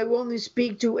Cooper, and I will only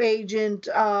speak to Agent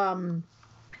Paris.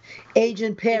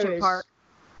 Agent Park.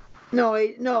 No,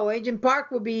 Agent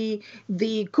Park would be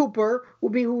the Cooper,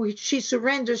 would be who she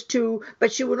surrenders to,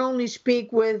 but she would only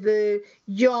speak with the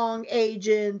young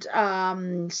Agent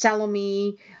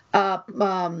Salome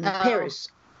Paris.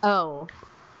 Oh,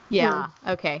 yeah,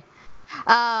 okay.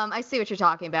 I see what you're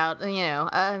talking about.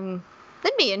 That'd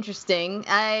be interesting.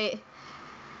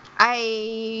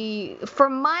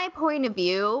 From my point of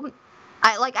view,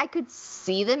 I could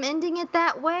see them ending it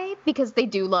that way because they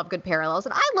do love good parallels,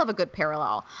 and I love a good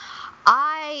parallel.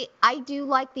 I do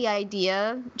like the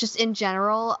idea, just in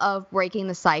general, of breaking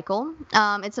the cycle.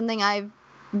 It's something I've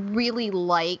really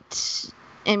liked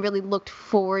and really looked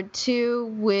forward to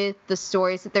with the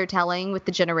stories that they're telling with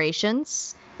the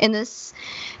generations in this.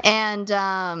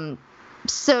 And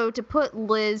so to put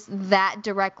Liz that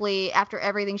directly after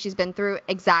everything she's been through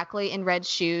exactly in Red's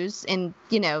shoes in,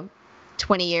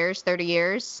 20 years, 30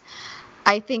 years,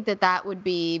 I think that would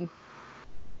be...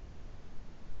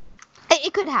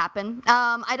 It could happen.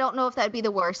 I don't know if that would be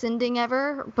the worst ending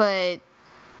ever, but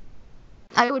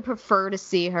I would prefer to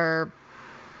see her,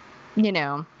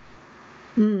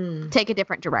 take a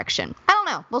different direction. I don't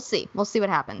know. We'll see. We'll see what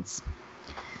happens.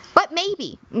 But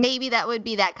maybe that would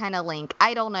be that kind of link.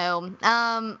 I don't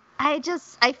know.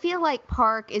 I feel like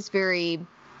Park is very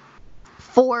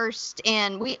forced,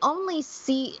 and we only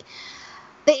see,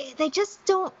 they just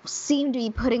don't seem to be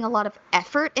putting a lot of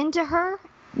effort into her.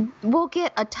 We'll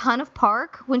get a ton of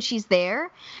Park when she's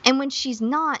there, and when she's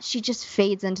not, she just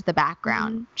fades into the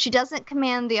background. Mm-hmm. She doesn't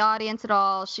command the audience at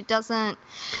all. She doesn't.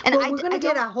 And we're going to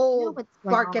get a whole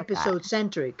Park episode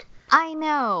centric. I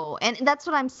know, and that's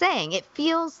what I'm saying. It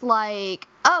feels like,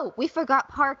 oh, we forgot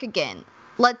Park again.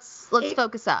 Let's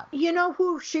focus up. You know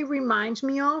who she reminds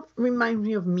me of? Reminds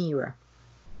me of Mira.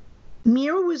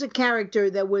 Mira was a character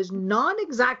that was not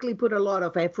exactly put a lot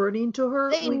of effort into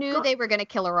her. They knew they were going to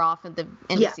kill her off at the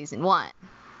end of season 1.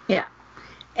 Yeah.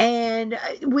 And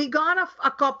we got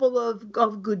a couple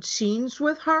of good scenes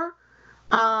with her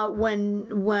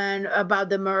when about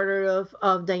the murder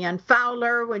of Diane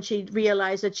Fowler, when she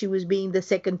realized that she was being the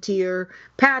second tier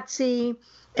patsy.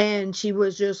 And she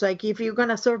was just like, if you're going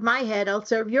to serve my head, I'll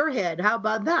serve your head. How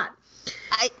about that?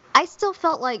 I still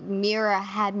felt like Mira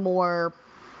had more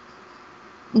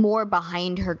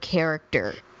behind her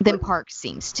character than Park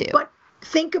seems to. But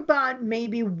think about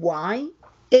maybe why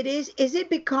it is. Is it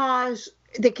because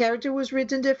the character was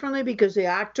written differently because the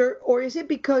actor, or is it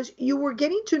because you were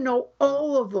getting to know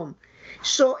all of them?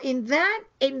 So in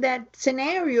that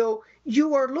scenario,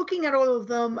 you are looking at all of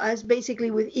them as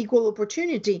basically with equal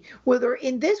opportunity. Whether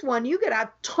in this one, you get a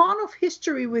ton of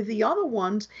history with the other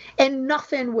ones and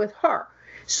nothing with her.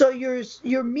 So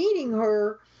you're meeting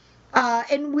her.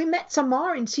 And we met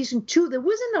Samar in season 2. There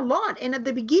wasn't a lot. And at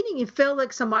the beginning, it felt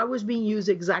like Samar was being used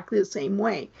exactly the same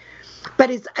way. But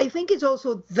I think it's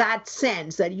also that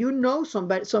sense that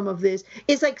some of this.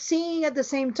 It's like seeing at the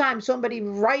same time somebody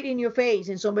right in your face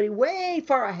and somebody way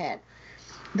far ahead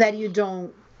that you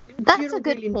don't. That's a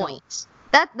good point.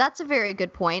 That's a very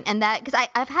good point. And that, because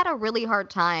I've had a really hard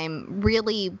time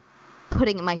really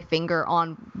putting my finger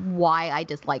on why I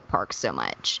dislike Park so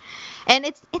much. And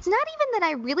it's not even that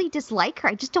I really dislike her.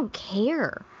 I just don't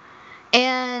care.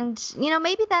 And,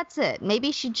 maybe that's it.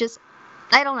 Maybe she just,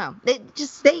 I don't know.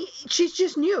 She's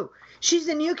just new. She's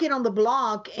the new kid on the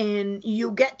block, and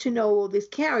you get to know all these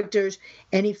characters,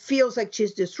 and it feels like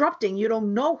she's disrupting. You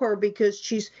don't know her because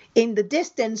she's in the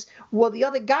distance while the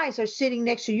other guys are sitting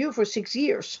next to you for 6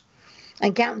 years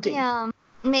and counting. Yeah.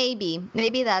 Maybe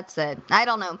that's it. I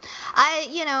don't know.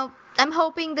 I'm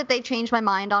hoping that they change my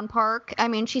mind on Park. I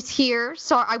mean, she's here,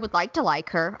 so I would like to like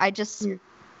her. I just...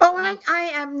 Oh, I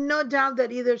have no doubt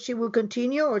that either she will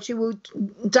continue or she will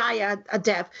die a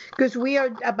death, because we are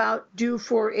about due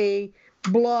for a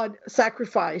blood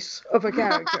sacrifice of a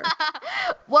character.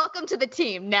 Welcome to the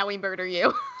team. Now we murder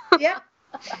you. Yep.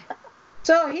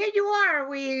 So here you are.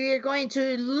 We are going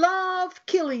to love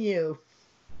killing you.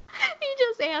 He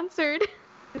just answered.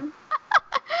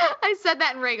 I said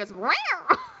that and Ray goes, wow.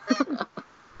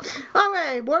 All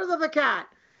right, word of the cat.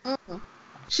 Mm-hmm.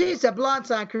 She's a blood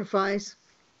sacrifice.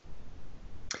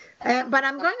 But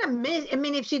I'm going to miss,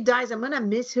 if she dies, I'm going to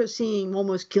miss her seeing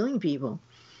almost killing people.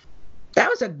 That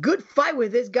was a good fight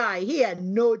with this guy. He had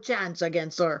no chance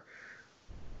against her.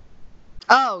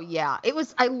 Oh, yeah.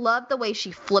 I love the way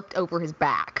she flipped over his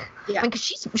back. Yeah. Because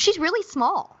she's really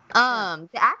small. The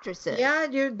actress is. Yeah,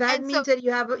 that means that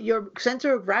you have your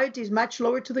center of gravity is much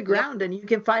lower to the ground, and you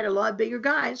can fight a lot bigger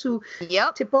guys who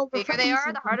tip over. The bigger they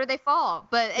are, the harder they fall.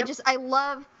 But I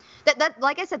love that.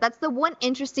 Like I said, that's the one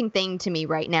interesting thing to me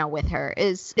right now with her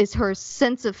is her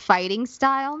sense of fighting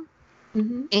style,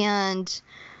 and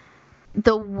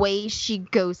the way she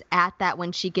goes at that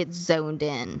when she gets zoned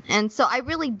in. And so I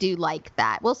really do like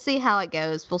that. We'll see how it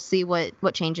goes. We'll see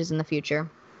what changes in the future.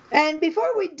 And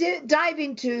before we dive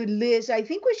into Liz, I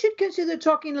think we should consider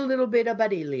talking a little bit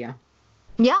about Ilya.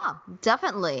 Yeah,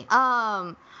 definitely.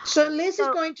 So Liz is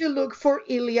going to look for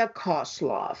Ilya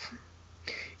Kozlov.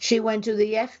 She went to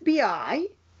the FBI,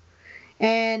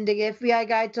 And the FBI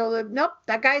guy told him, nope,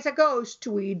 that guy's a ghost.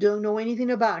 We don't know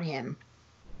anything about him.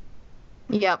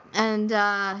 Yep, and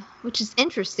which is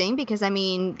interesting because, I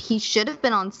mean, he should have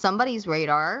been on somebody's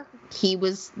radar. He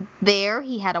was there,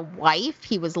 he had a wife,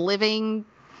 he was living...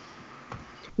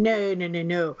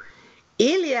 No.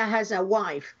 Ilya has a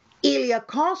wife. Ilya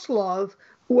Kozlov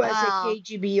was a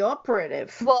KGB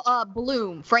operative. Well,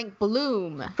 Frank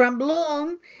Bloom. From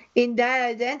Bloom, in that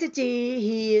identity,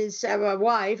 he is a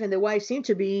wife, and the wife seemed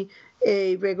to be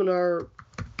a regular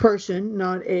person,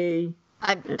 not a...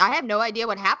 I have no idea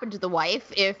what happened to the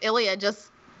wife if Ilya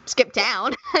just skipped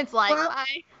town. It's like, well,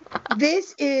 bye.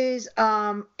 This is,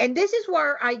 and this is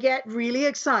where I get really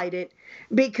excited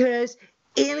because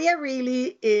Ilya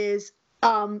really is,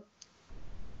 let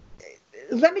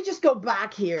me just go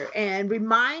back here and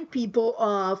remind people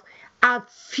of a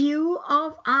few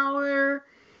of our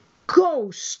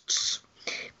ghosts,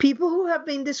 people who have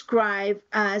been described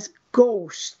as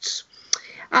ghosts.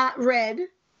 Red,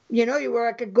 you know, you were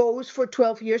like a ghost for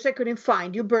 12 years. I couldn't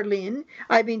find you. Berlin,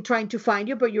 I've been trying to find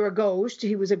you, but you're a ghost.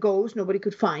 He was a ghost. Nobody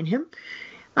could find him.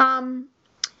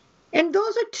 And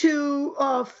those are two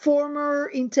former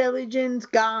intelligence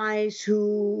guys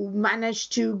who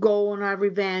managed to go on a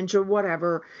revenge or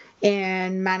whatever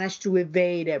and managed to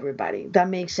evade everybody. That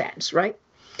makes sense, right?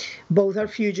 Both are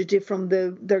fugitive from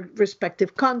their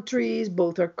respective countries.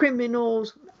 Both are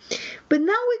criminals. But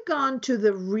now we've gone to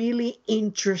the really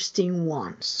interesting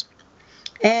ones.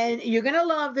 And you're going to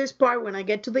love this part when I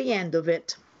get to the end of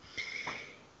it.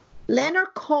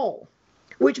 Leonard Cole,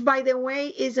 which, by the way,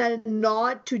 is a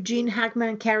nod to Gene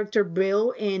Hackman character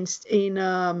Bill in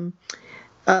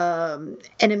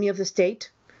Enemy of the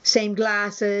State. Same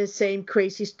glasses, same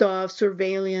crazy stuff,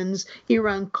 surveillance,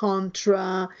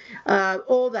 Iran-Contra,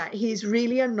 all that. He's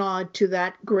really a nod to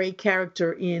that great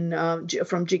character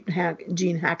from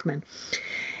Gene Hackman.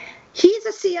 He's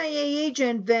a CIA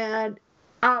agent that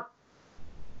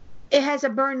it has a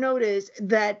burn notice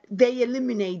that they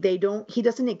eliminate. He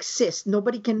doesn't exist.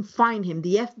 Nobody can find him.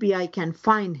 The FBI can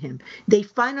find him. They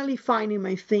finally find him,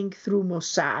 I think, through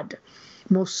Mossad.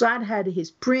 Mossad had his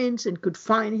prints and could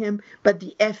find him, but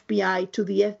the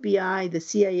FBI, the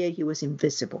CIA, he was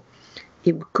invisible.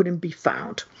 He couldn't be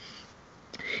found.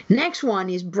 Next one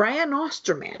is Brian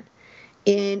Osterman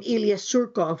and Ilya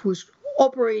Surkov, who's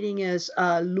operating as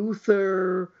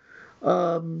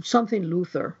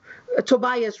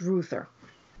Tobias Ruther.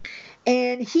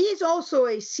 And he is also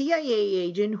a CIA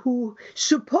agent who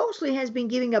supposedly has been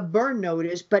giving a burn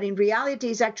notice, but in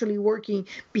reality is actually working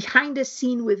behind the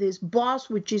scene with his boss,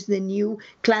 which is the new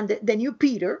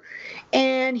Peter.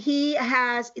 And he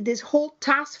has this whole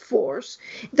task force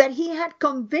that he had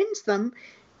convinced them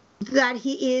that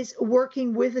he is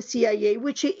working with the CIA,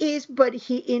 which he is, but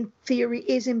he in theory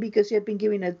isn't because he had been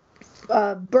given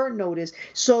a burn notice.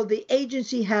 So the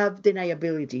agency have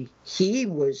deniability. He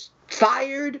was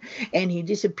fired and he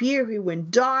disappeared. He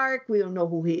went dark. We don't know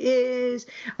who he is.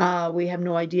 We have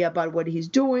no idea about what he's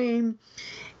doing.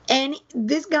 And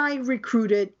this guy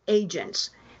recruited agents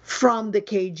from the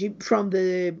KG, from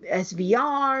the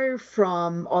SVR,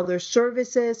 from other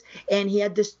services, and he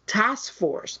had this task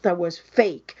force that was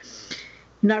fake.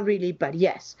 Not really, but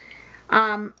yes.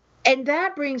 And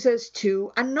that brings us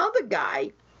to another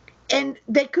guy, and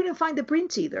they couldn't find the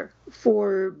prints either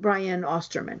for Brian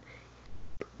Osterman.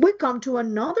 We come to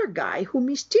another guy who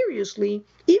mysteriously,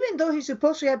 even though he's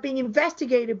supposed to have been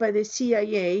investigated by the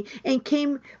CIA and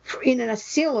came in an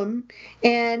asylum,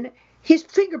 and his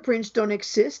fingerprints don't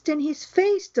exist and his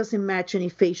face doesn't match any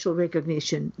facial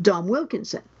recognition, Dom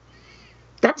Wilkinson.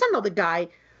 That's another guy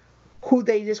who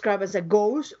they describe as a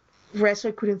ghost.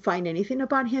 Wrestler couldn't find anything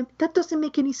about him. That doesn't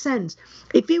make any sense.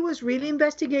 If he was really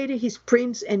investigated, his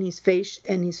prints and his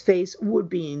face would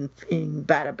be in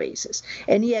databases.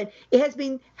 And yet,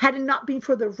 had it not been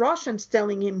for the Russians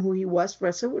telling him who he was,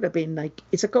 Wrestler would have been like,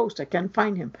 it's a ghost. I can't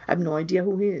find him. I have no idea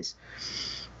who he is.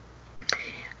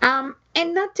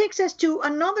 And that takes us to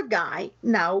another guy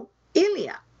now,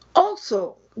 Ilya,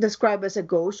 also described as a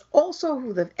ghost, also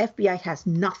who the FBI has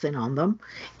nothing on them,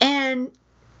 and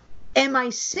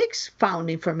MI6 found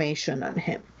information on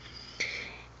him.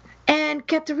 And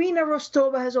Katerina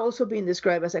Rostova has also been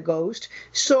described as a ghost.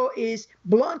 So is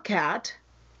Blonde Cat.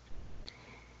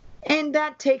 And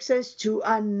that takes us to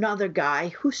another guy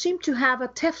who seemed to have a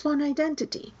Teflon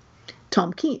identity,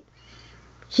 Tom Keene.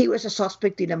 He was a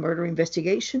suspect in a murder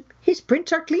investigation. His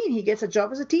prints are clean. He gets a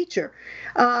job as a teacher.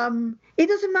 It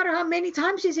doesn't matter how many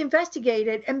times he's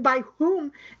investigated and by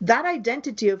whom. That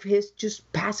identity of his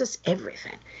just passes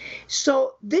everything.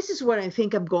 So this is what I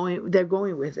think they're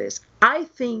going with this. I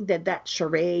think that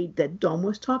charade that Dom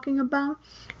was talking about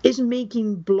is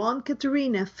making blonde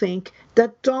Katerina think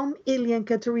that Dom, Ilya, and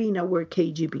Katerina were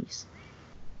KGBs.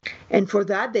 And for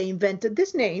that, they invented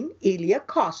this name, Ilya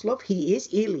Kozlov. He is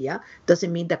Ilya.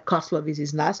 Doesn't mean that Kozlov is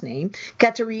his last name.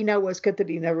 Katerina was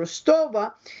Katerina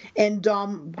Rostova. And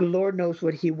Dom, Lord knows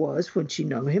what he was when she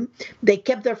knew him. They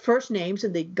kept their first names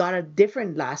and they got a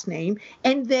different last name.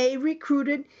 And they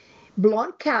recruited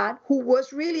Blonde Cat, who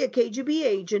was really a KGB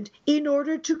agent, in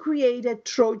order to create a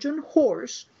Trojan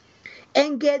horse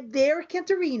and get their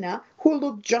Katerina, who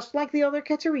looked just like the other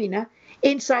Katerina,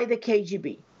 inside the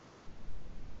KGB.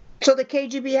 So the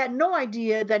KGB had no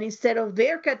idea that instead of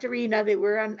their Katerina, they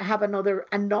were have another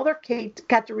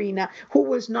Katerina who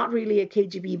was not really a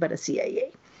KGB but a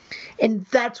CIA. And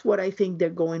that's what I think they're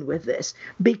going with this,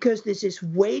 because this is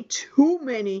way too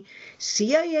many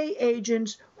CIA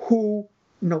agents who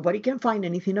nobody can find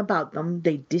anything about them.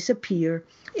 They disappear.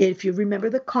 If you remember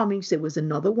the comics, there was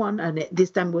another one, and this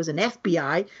time it was an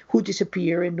FBI who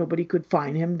disappeared and nobody could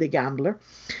find him, the gambler.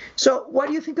 So what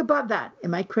do you think about that?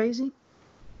 Am I crazy?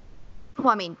 Well,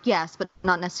 I mean, yes, but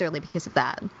not necessarily because of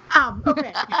that.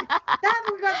 Okay. That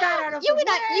we got that out of you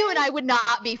and I would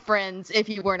not be friends if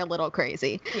you weren't a little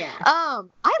crazy. Yeah. I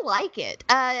like it.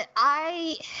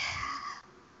 I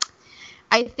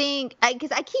think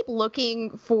because I keep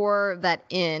looking for that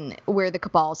inn where the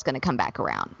cabal is going to come back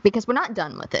around, because we're not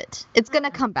done with it. It's going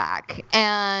to come back,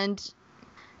 and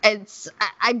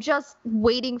I'm just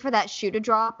waiting for that shoe to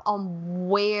drop on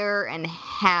where and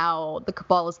how the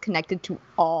cabal is connected to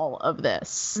all of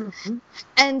this. Mm-hmm.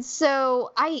 And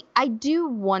so I do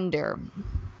wonder,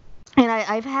 and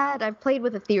I've played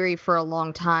with a theory for a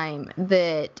long time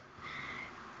that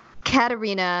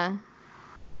Katerina,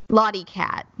 Lottie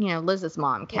Cat, Liz's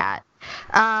mom Cat,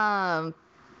 that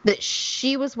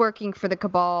she was working for the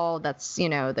cabal. That's,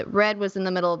 that Red was in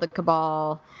the middle of the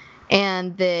cabal,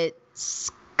 and that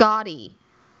Scotty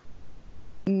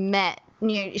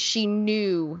she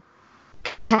knew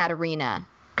Katerina,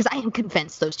 because I am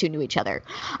convinced those two knew each other.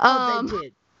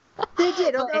 They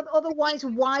did. Otherwise,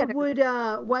 why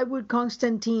would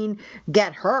Constantine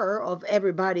get her, of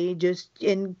everybody,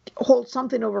 and hold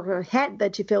something over her head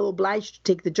that she felt obliged to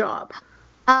take the job?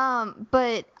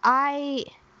 But I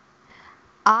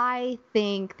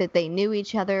think that they knew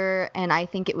each other, and I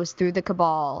think it was through the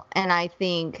cabal, and I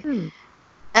think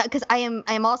because I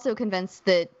am also convinced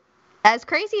that, as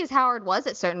crazy as Howard was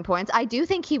at certain points, I do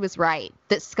think he was right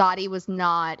that Scotty was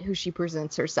not who she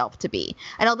presents herself to be.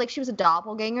 I don't think she was a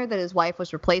doppelganger that his wife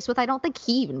was replaced with. I don't think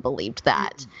he even believed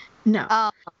that. No.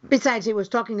 Besides, he was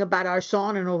talking about our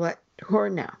son and all that. Her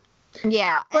now.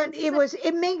 Yeah. But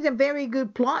it makes a very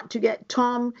good plot to get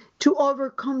Tom to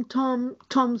overcome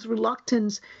Tom's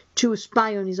reluctance to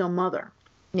spy on his own mother.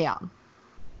 Yeah.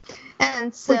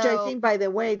 And so, which I think, by the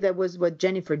way, that was what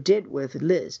Jennifer did with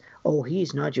Liz. Oh,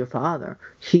 he's not your father.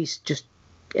 He's just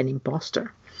an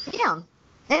imposter. Yeah.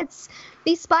 It's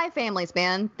these spy families,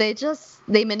 man. They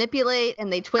manipulate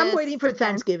and they twist. I'm waiting for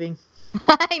Thanksgiving.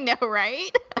 I know, right?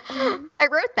 I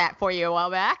wrote that for you a while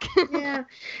back. Yeah.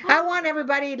 I want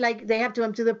everybody, they have to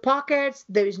empty their pockets.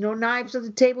 There is no knives at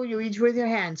the table. You eat with your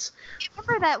hands.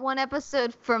 Remember that one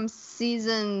episode from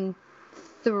season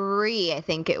 3, I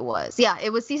think it was. Yeah,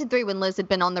 it was season 3 when Liz had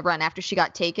been on the run after she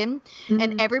got taken. Mm-hmm.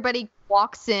 And everybody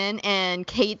walks in and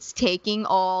Kate's taking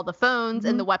all the phones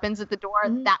and the weapons at the door.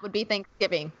 Mm-hmm. That would be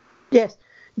Thanksgiving. Yes.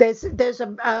 There's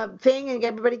a thing and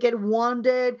everybody get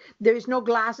wounded. There's no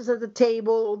glasses at the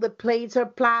table. The plates are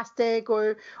plastic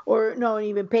or no,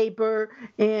 even paper.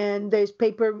 And there's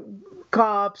paper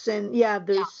cups and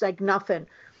there's nothing.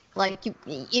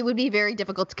 It would be very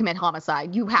difficult to commit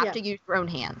homicide. You have to use your own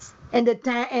hands. And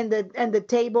the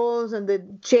tables and the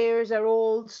chairs are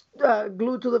all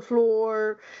glued to the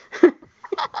floor.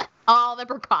 All the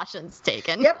precautions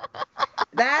taken. Yep,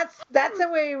 that's the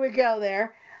way we go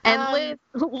there. And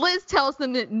Liz tells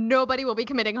them that nobody will be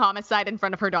committing homicide in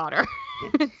front of her daughter.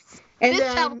 And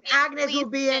then Agnes will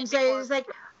be and say, "It's like,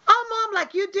 oh, Mom,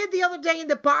 like you did the other day in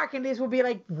the park," and Liz will be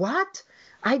like, "What?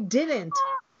 I didn't."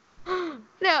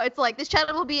 No, it's like this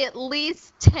child will be at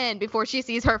least 10 before she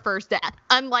sees her first death,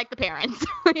 unlike the parents.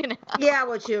 Yeah,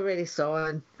 what you already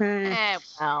saw.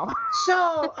 Well.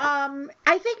 So,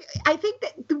 I think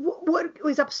that what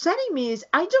was upsetting me is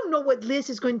I don't know what Liz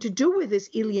is going to do with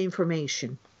this Ilya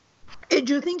information.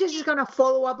 Do you think that she's going to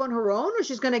follow up on her own, or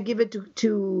she's going to give it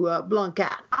to Blonde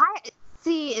Cat?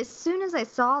 See, as soon as I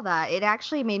saw that, it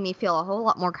actually made me feel a whole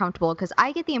lot more comfortable because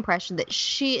I get the impression that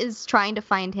she is trying to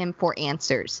find him for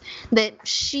answers. That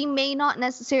she may not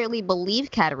necessarily believe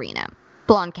Katerina,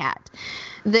 Blonde Cat.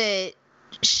 That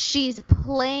she's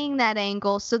playing that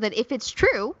angle so that if it's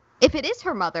true, if it is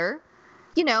her mother,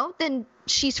 then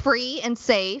she's free and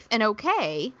safe and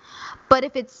okay. But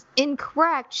if it's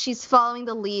incorrect, she's following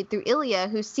the lead through Ilya,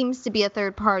 who seems to be a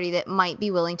third party that might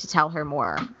be willing to tell her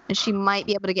more. And she might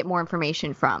be able to get more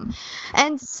information from.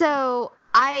 And so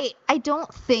I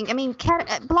don't think,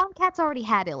 Blonde Cat's already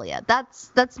had Ilya.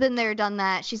 That's been there, done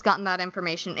that. She's gotten that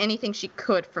information, anything she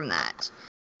could from that.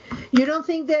 You don't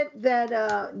think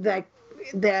that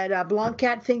Blonde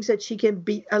Cat thinks that she can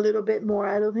beat a little bit more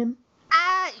out of him?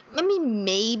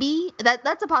 Maybe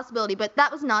that's a possibility, but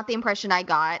that was not the impression I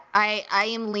got. I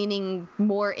am leaning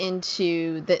more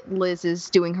into that Liz is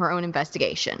doing her own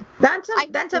investigation.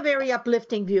 That's a very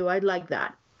uplifting view. I'd like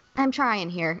that. I'm trying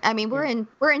here.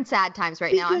 We're in sad times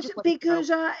right now. Because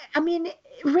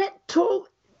Red told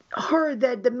her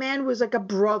that the man was like a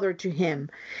brother to him,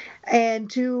 and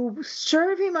to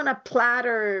serve him on a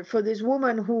platter for this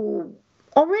woman who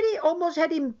already almost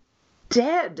had him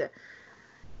dead.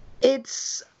 I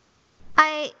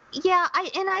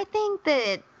think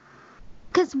that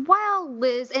because while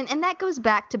Liz, and that goes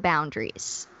back to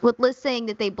boundaries, with Liz saying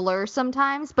that they blur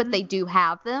sometimes, but they do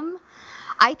have them.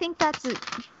 I think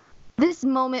this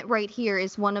moment right here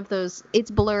is one of those,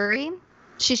 it's blurry.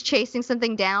 She's chasing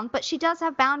something down, but she does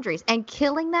have boundaries. And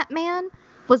killing that man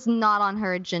was not on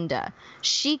her agenda.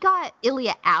 She got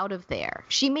Ilya out of there.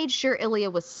 She made sure Ilya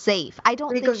was safe.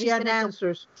 Because she had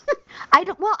answers. I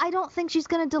don't think she's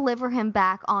going to deliver him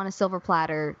back on a silver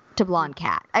platter to Blonde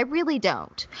Cat. I really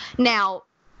don't. Now,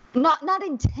 not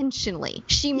intentionally.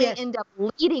 She may end up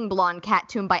leading Blonde Cat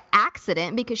to him by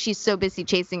accident because she's so busy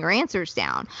chasing her answers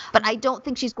down. But I don't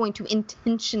think she's going to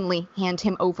intentionally hand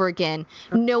him over again,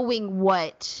 knowing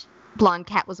what Blonde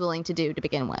Cat was willing to do to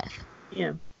begin with.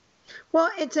 Yeah. Well,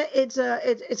 it's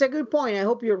a good point. I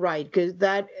hope you're right, because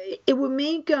that it would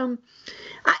make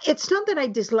it's not that I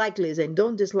dislike Liz and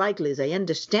don't dislike Liz. I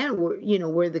understand where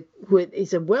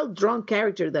it's a well-drawn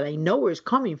character that I know where it's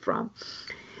coming from.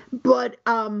 But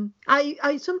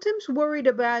I sometimes worried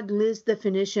about Liz's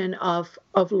definition of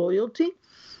loyalty,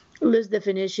 Liz's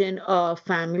definition of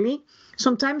family.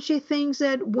 Sometimes she thinks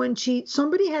that when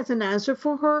somebody has an answer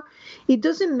for her, it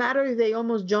doesn't matter if they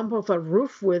almost jump off a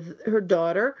roof with her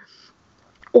daughter,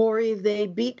 or if they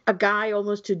beat a guy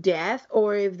almost to death,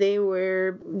 or if they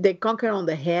conquer on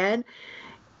the head.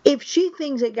 If she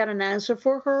thinks they got an answer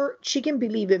for her, she can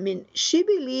believe it. She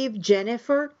believed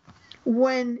Jennifer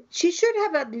when she should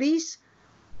have at least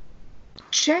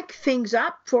checked things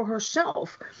up for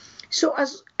herself. So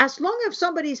as long as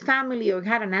somebody's family or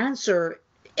had an answer,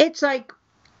 it's like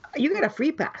you get a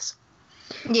free pass.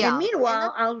 Yeah. And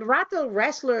meanwhile, I'll rattle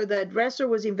Wrestler that Wrestler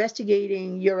was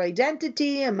investigating your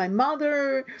identity and my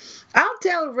mother. I'll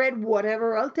tell Red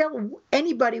whatever. I'll tell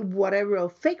anybody whatever. I'll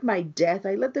fake my death.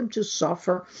 I let them to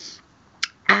suffer.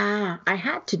 I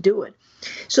had to do it.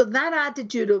 So that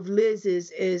attitude of Liz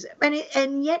is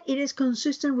and yet it is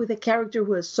consistent with a character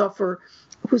who's a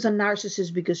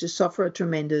narcissist because she suffered a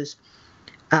tremendous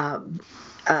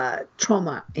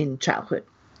trauma in childhood,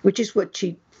 which is what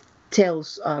she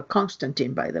tells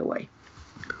Constantine, by the way.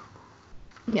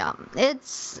 Yeah,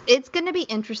 it's going to be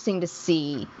interesting to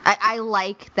see. I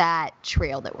like that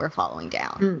trail that we're following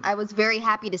down. I was very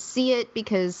happy to see it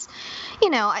because,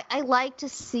 I like to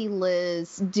see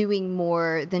Liz doing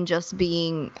more than just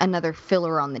being another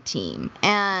filler on the team.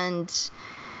 And,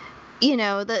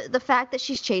 the fact that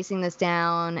she's chasing this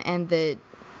down and that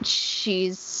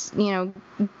she's,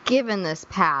 given this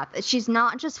path. She's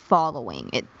not just following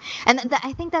it. And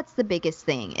I think that's the biggest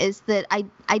thing is that I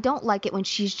don't like it when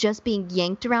she's just being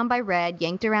yanked around by Red,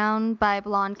 yanked around by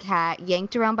Blonde Cat,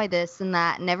 yanked around by this and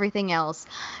that and everything else.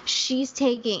 She's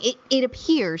taking, it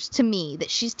appears to me that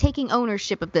she's taking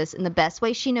ownership of this in the best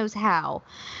way she knows how.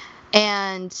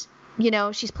 And,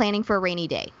 she's planning for a rainy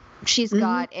day. She's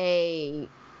got a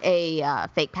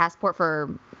fake passport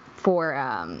for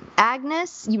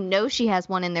Agnes. She has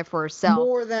one in there for herself.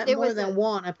 More than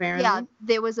one, apparently. Yeah,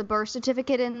 there was a birth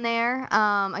certificate in there.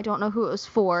 I don't know who it was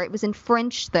for. It was in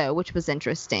French, though, which was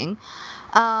interesting.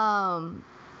 And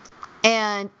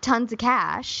tons of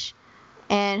cash.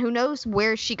 And who knows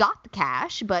where she got the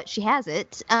cash, but she has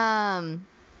it. That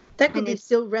could be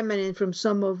still remnant from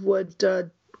some of what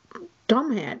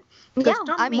Tom had. Because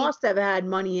Tom must have had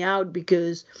money out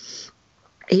because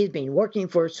he's been working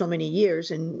for so many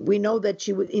years, and we know that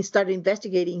she started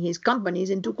investigating his companies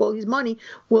and took all his money.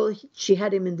 Well, she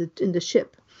had him in the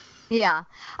ship. Yeah.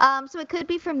 So it could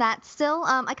be from that still.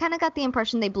 I kind of got the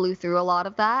impression they blew through a lot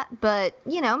of that, but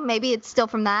maybe it's still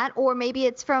from that, or maybe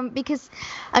it's from because,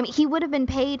 I mean, he would have been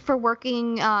paid for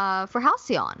working for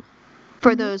Halcyon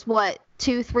for those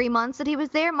 2-3 months that he was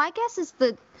there. My guess is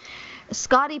that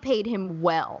Scotty paid him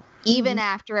well, even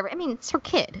after I mean, it's her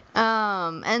kid.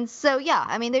 And so yeah,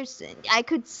 I mean, I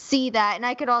could see that, and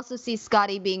I could also see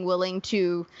Scotty being willing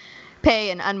to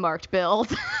pay an unmarked bill,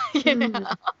 and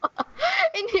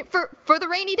for the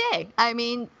rainy day. I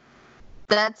mean,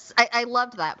 I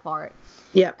loved that part.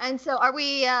 Yeah. And so are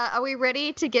we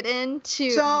ready to get into?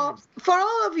 So for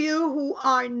all of you who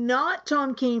are not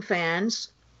Tom King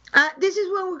fans, this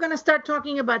is when we're going to start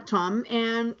talking about Tom.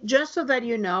 And just so that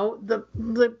you know, the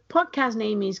podcast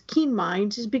name is Keen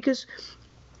Minds, is because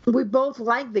we both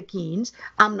like the Keens.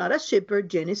 I'm not a shipper.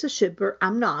 Jen is a shipper.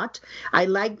 I'm not. I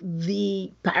like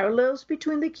the parallels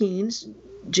between the Keens.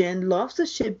 Jen loves the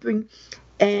shipping,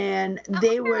 and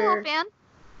they I'm a were. parallel fan.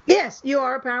 Yes, you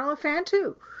are a parallel fan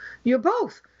too. You're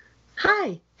both.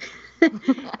 Hi.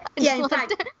 Yeah, in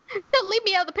fact. Don't leave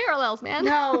me out of the parallels, man.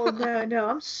 No.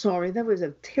 I'm sorry. That was a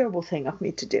terrible thing of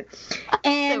me to do.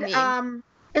 And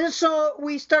and so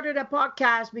we started a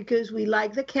podcast because we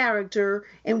like the character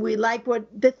and we like what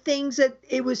the things that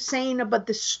it was saying about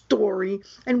the story,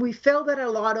 and we felt that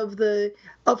a lot of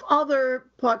other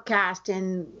podcasts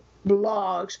and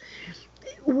blogs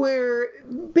were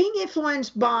being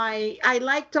influenced by I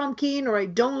like Tom King or I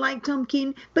don't like Tom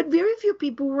King, but very few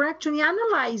people were actually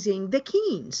analyzing the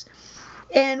Keens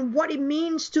and what it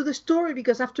means to the story,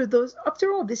 because after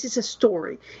all, this is a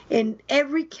story, and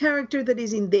every character that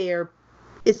is in there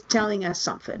is telling us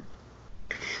something.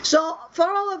 So for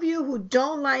all of you who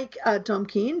don't like Tom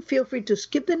King, feel free to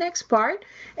skip the next part,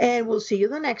 and we'll see you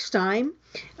the next time.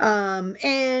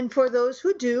 And for those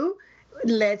who do,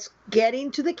 let's get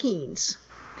into the Keens.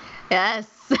 Yes,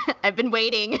 I've been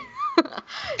waiting.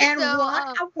 And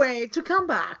what a way to come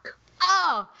back.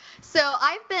 Oh, so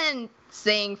I've been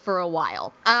saying for a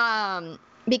while,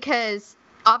 because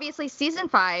obviously season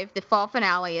 5, the fall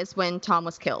finale, is when Tom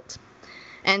was killed.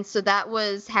 And so that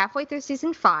was halfway through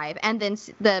season 5. And then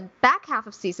the back half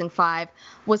of season 5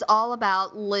 was all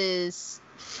about Liz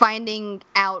finding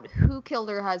out who killed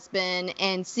her husband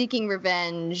and seeking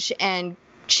revenge and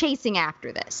chasing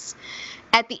after this.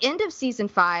 At the end of season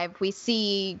 5, we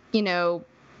see,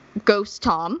 Ghost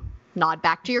Tom, nod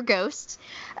back to your ghost,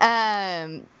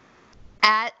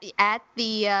 at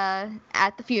the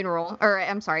funeral, or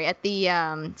I'm sorry, at the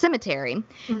cemetery,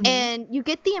 and you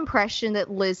get the impression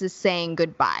that Liz is saying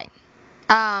goodbye.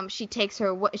 She takes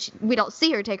her. We don't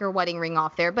see her take her wedding ring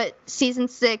off there, but season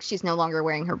 6, she's no longer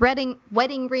wearing her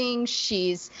wedding ring.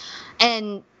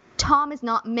 And Tom is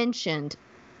not mentioned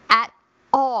at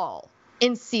all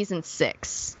in season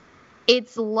 6.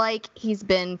 It's like he's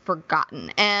been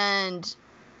forgotten, and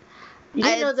you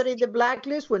know that in the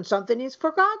Blacklist, when something is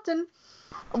forgotten,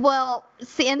 well,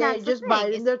 see, and that's just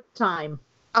biding their time.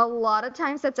 A lot of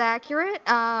times that's accurate.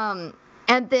 And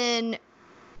then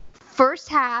first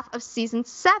half of season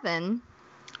 7,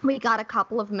 we got a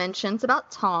couple of mentions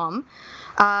about Tom.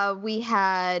 We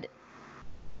had,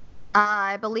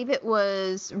 I believe it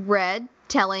was Red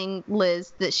telling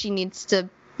Liz that she needs to,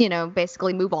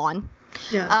 basically move on.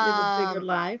 Yeah, live a bigger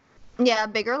life. Yeah,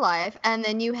 bigger life. And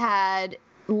then you had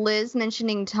Liz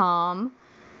mentioning Tom,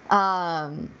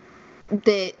 that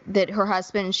her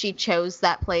husband, she chose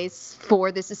that place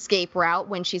for this escape route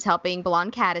when she's helping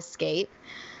Blonde Cat escape.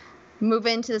 Move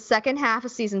into the second half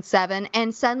of season 7,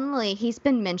 and suddenly he's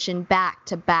been mentioned back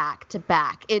to back to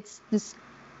back. It's this,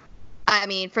 I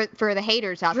mean, for the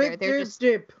haters out there, they're just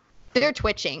they're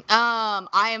twitching.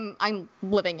 I'm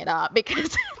living it up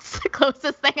because it's the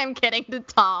closest thing I'm getting to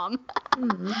Tom.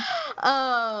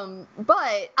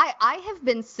 But I have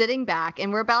been sitting back,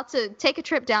 and we're about to take a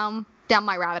trip down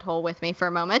my rabbit hole with me for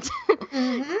a moment.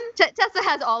 Tessa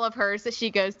has all of hers that she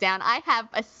goes down. I have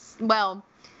a couple.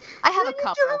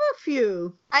 You have a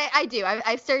few. I do.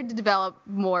 I've started to develop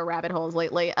more rabbit holes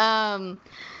lately. Plus,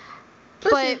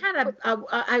 but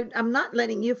I'm not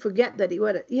letting you forget that you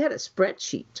had a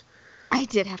spreadsheet. I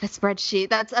did have a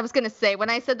spreadsheet. I was gonna say, when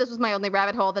I said this was my only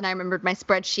rabbit hole, then I remembered my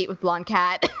spreadsheet with Blonde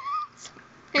Cat.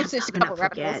 There's just a couple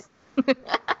rabbit holes.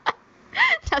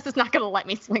 Tessa's not gonna let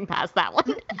me swing past that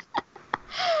one.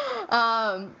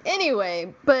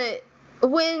 Anyway, but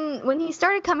when he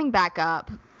started coming back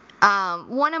up,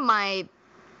 one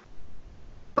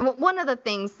of the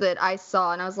things that I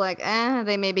saw, and I was like,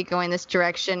 they may be going this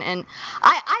direction. And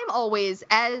I'm always,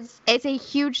 as a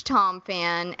huge Tom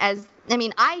fan, I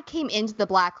came into the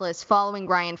Blacklist following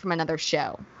Ryan from another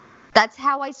show. That's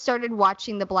how I started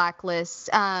watching The Blacklist.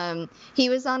 He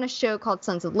was on a show called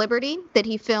Sons of Liberty that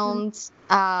he filmed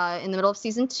in the middle of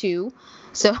season 2.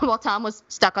 So while Tom was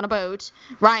stuck on a boat,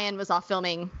 Ryan was off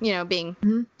filming,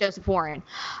 being Joseph Warren.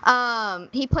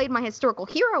 He played my historical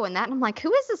hero in that, and I'm like,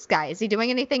 who is this guy? Is he doing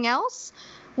anything else?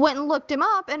 Went and looked him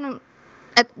up, and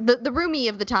at the roomie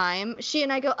of the time, she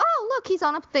and I go, oh, look, he's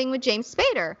on a thing with James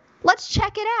Spader. Let's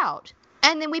check it out.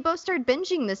 And then we both started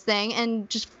binging this thing and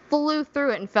just flew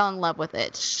through it and fell in love with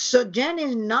it. So Jen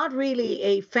is not really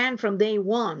a fan from day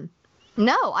one.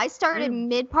 No, I started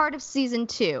mid-part of season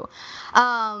 2.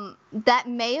 That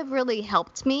may have really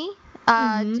helped me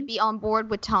to be on board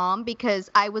with Tom because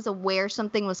I was aware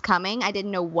something was coming. I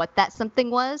didn't know what that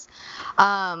something was.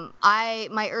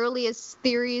 My earliest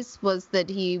theories was that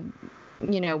he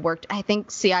worked, I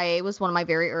think CIA was one of my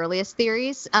very earliest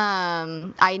theories.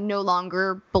 I no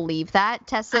longer believe that.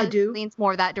 Tessa leans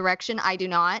more that direction. I do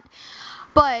not.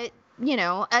 But,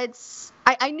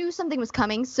 I knew something was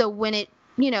coming. So when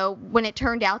it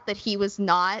turned out that he was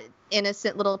not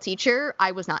innocent little teacher,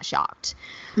 I was not shocked.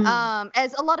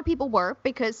 As a lot of people were,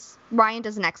 because Ryan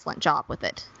does an excellent job with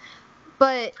it.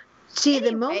 But see, anyway,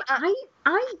 the moment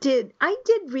I did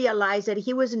realize that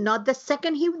he was not the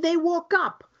second they woke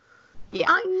up. Yeah.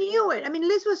 I knew it. I mean,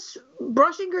 Liz was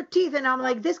brushing her teeth, and I'm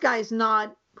like, this guy is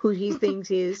not who he thinks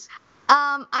he is.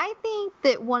 I think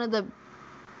that one of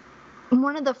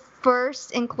the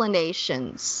first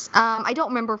inclinations, I don't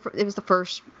remember if it was the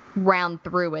first round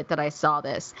through it that I saw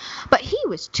this, but he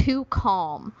was too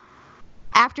calm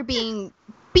after being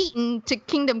beaten to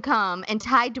Kingdom Come and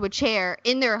tied to a chair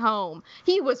in their home.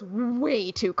 He was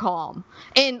way too calm.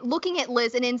 And looking at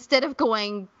Liz, and instead of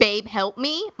going, babe, help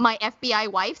me, my FBI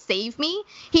wife, save me,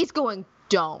 he's going,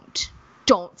 don't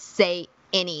say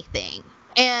anything.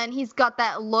 And he's got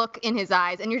that look in his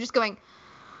eyes, and you're just going,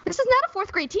 this is not a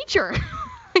 4th grade teacher.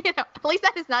 At least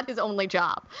that is not his only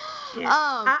job.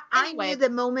 Yeah. Anyway. I knew the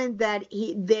moment that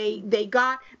they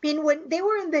got, when they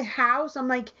were in the house, I'm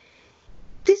like,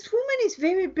 this woman is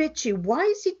very bitchy. Why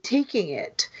is he taking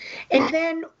it? And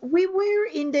then we were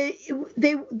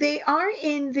they are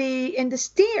in the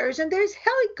stairs, and there's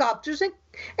helicopters and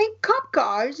cop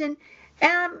cars, and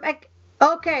I'm like,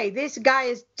 okay, this guy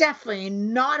is definitely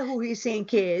not who he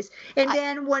think he is. And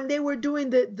then when they were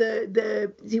doing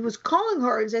he was calling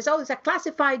her and says, oh, it's a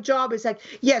classified job. It's like,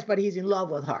 yes, but he's in love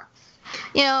with her.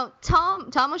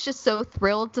 Tom was just so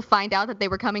thrilled to find out that they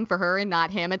were coming for her and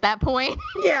not him at that point.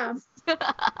 Yeah.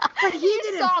 But he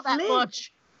didn't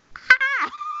flinch.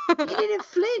 He didn't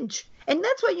flinch. And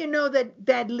that's why you know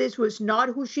that Liz was not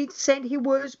who she said he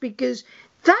was, because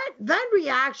that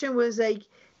reaction was like,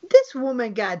 this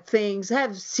woman got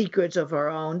have secrets of her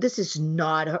own. This is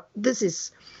not her.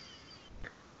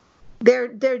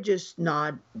 They're just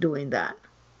not doing that.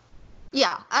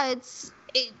 Yeah, I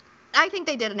think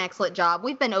they did an excellent job.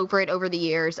 We've been over it over the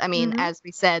years. I mean, as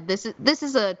we said, this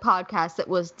is a podcast that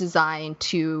was designed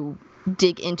to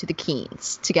dig into the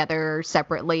Keens together,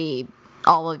 separately,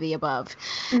 all of the above.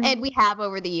 And we have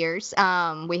over the years.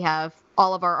 We have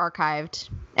all of our archived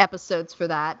episodes for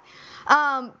that.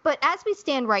 But as we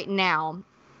stand right now,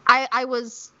 I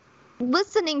was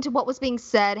listening to what was being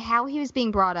said, how he was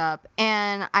being brought up,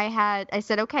 and I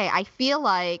said, okay, I feel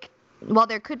like while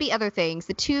there could be other things,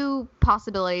 the 2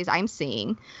 possibilities I'm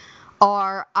seeing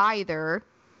are either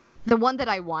the one that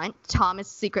I want, Tom is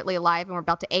secretly alive and we're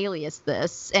about to alias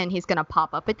this, and he's going to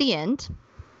pop up at the end,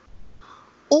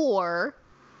 or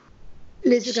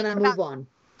Liz is going to move on.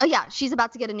 Oh, yeah, she's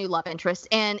about to get a new love interest,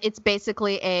 and it's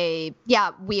basically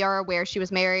we are aware she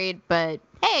was married, but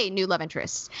hey, new love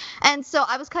interest. And so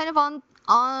I was kind of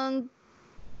on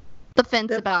the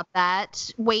fence about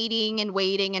that, waiting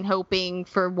and hoping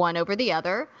for one over the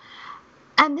other.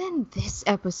 And then this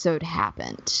episode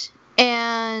happened.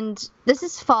 And this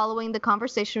is following the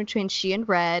conversation between she and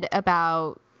Red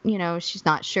about, she's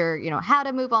not sure, how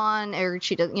to move on, or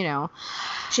she doesn't,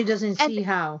 She doesn't see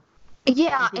how.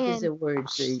 Yeah, I think is a word.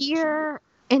 Here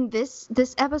in this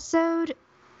episode,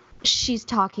 she's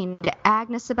talking to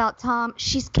Agnes about Tom.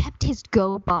 She's kept his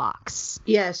go box.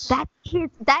 Yes. That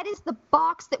is the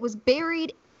box that was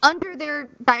buried under their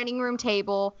dining room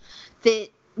table, that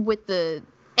with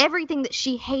everything that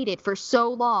she hated for so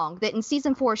long, that in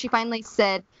season 4 she finally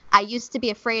said, I used to be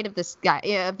afraid of this guy,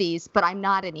 of these, but I'm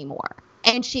not anymore.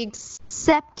 And she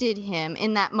accepted him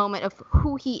in that moment of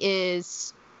who he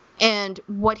is and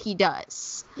what he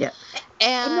does. Yeah.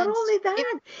 And not only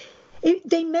that,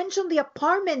 They mentioned the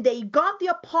apartment. They got the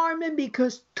apartment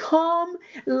because Tom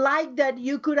liked that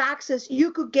you could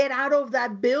get out of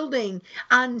that building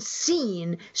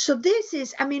unseen. So this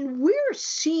is, I mean, we're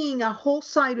seeing a whole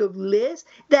side of Liz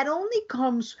that only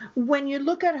comes when you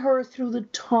look at her through the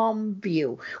Tom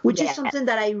view, which is Yeah. something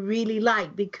that I really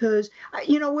like because,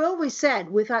 we always said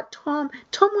without Tom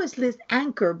was Liz's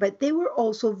anchor, but they were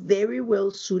also very well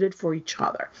suited for each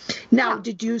other. Now, Yeah.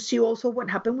 did you see also what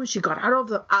happened when she got out of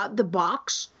the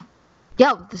box?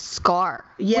 Yeah, the scar.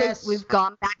 Yes. We've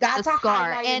gone back That's to the a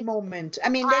scar. highlighted And moment. I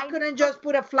mean, they couldn't just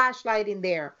put a flashlight in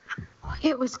there.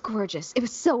 it was gorgeous. It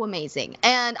was so amazing.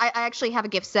 And I actually have a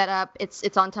GIF set up.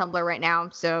 It's on Tumblr right now.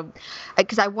 So,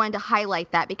 because I wanted to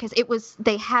highlight that because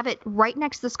they have it right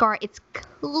next to the scar. It's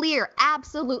clear,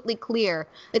 absolutely clear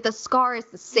that the scar is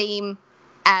the same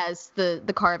as the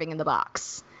carving in the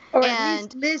box. Or at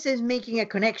least Liz is making a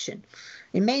connection.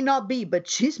 It may not be, but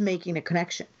she's making a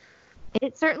connection.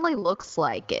 It certainly looks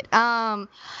like it.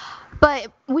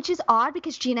 But which is odd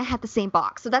because Gina had the same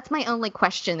box. So that's my only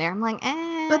question there. I'm like,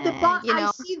 But the box, you know.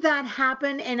 I see that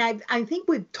happen, and I think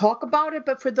we talk about it.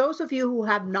 But for those of you who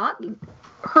have not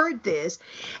heard this,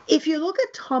 if you look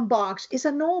at Tom box, it's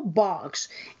an old box,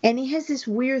 and it has this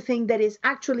weird thing that is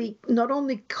actually not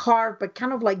only carved but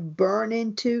kind of like burned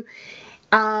into.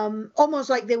 Almost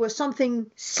like there was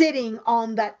something sitting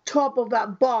on that top of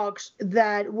that box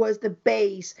that was the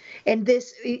base, and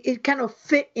it kind of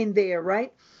fit in there,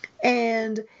 right?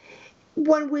 And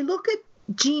when we look at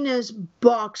Gina's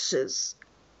box,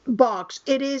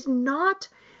 it is not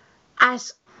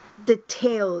as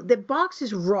detailed. The box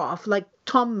is rough, like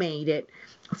Tom made it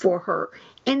for her,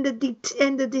 and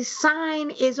the design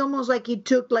is almost like he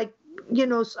took like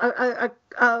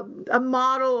a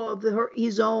model of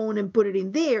his own and put it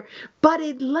in there, but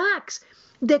it lacks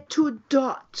the two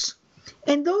dots.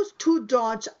 And those two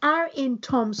dots are in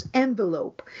Tom's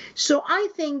envelope. So I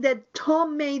think that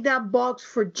Tom made that box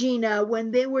for Gina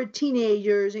when they were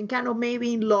teenagers and kind of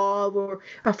maybe in love or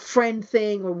a friend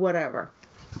thing or whatever.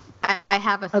 I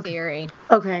have a theory.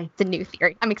 Okay. It's a new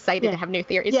theory. I'm excited to have new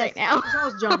theories right now. I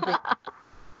was jumping.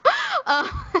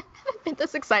 I've been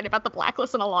this excited about the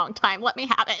Blacklist in a long time. Let me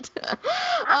have it.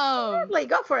 Absolutely,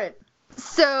 go for it.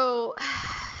 So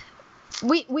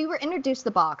we were introduced to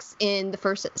the box in the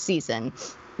first season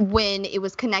when it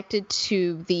was connected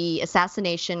to the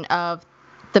assassination of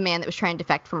the man that was trying to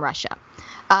defect from Russia.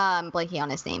 Blanking on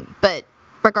his name. But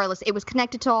regardless, it was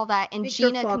connected to all that, and Victor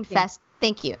Gina Falcon. confessed.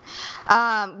 Thank you.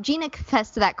 Gina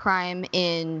confessed to that crime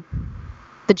in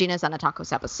the Gina's on a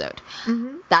Tacos episode.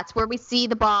 Mm-hmm. That's where we see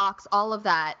the box, all of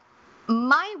that.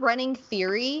 My running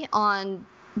theory on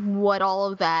what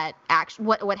all of that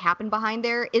what happened behind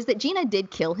there is that Gina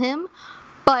did kill him,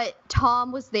 but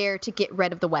Tom was there to get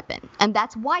rid of the weapon, and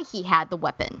that's why he had the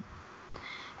weapon.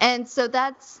 And so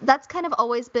that's kind of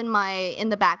always been my in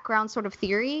the background sort of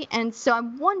theory. And so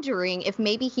I'm wondering if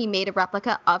maybe he made a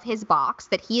replica of his box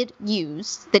that he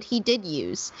did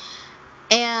use,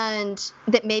 and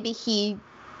that maybe he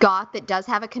that does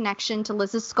have a connection to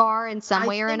Liz's scar in some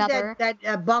way or another.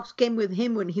 That box came with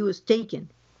him when he was taken.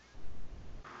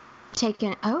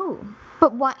 Taken? Oh,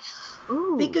 but what?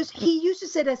 Ooh. Because he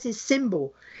uses it as his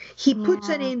symbol. He puts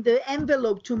it in the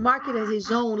envelope to mark it as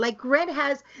his own. Like Red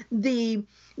has the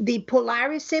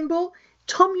Polaris symbol.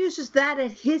 Tom uses that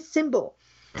as his symbol.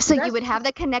 So you would have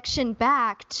the connection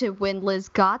back to when Liz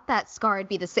got that scar. It'd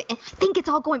be the same. I think it's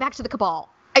all going back to the Cabal.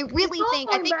 I really think.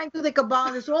 It's all going back to the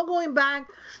Cabal. It's all going back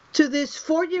to this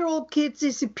 4-year-old kid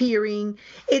disappearing.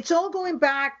 It's all going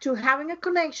back to having a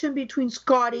connection between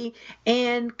Scotty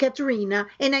and Katerina.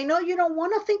 And I know you don't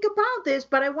want to think about this,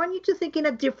 but I want you to think in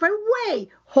a different way.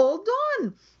 Hold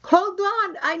on.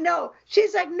 I know.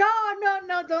 She's like, no,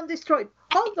 don't destroy it.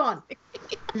 Hold on.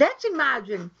 Let's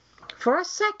imagine for a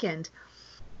second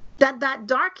that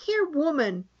dark-haired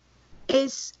woman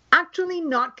is actually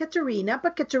not Katerina,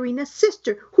 but Katerina's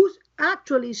sister, who's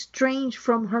actually estranged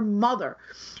from her mother.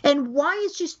 And why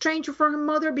is she estranged from her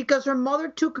mother? Because her mother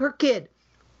took her kid.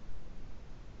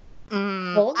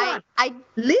 Hold on.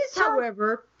 Liz,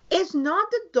 however, is not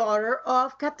the daughter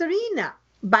of Katerina.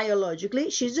 Biologically,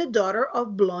 she's the daughter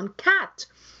of Blonde Cat,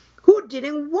 who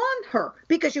didn't want her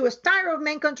because she was tired of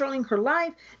men controlling her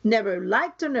life, never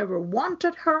liked her, never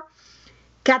wanted her.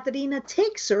 Katerina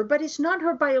takes her, but it's not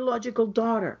her biological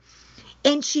daughter.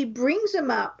 And she brings him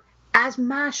up as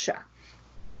Masha.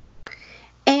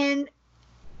 And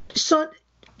so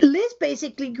Liz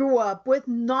basically grew up with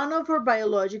none of her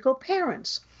biological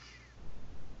parents.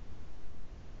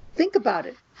 Think about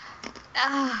it.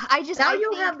 Now you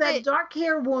think have that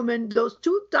dark-haired woman, those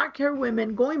two dark-haired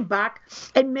women going back,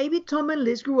 and maybe Tom and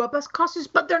Liz grew up as cousins,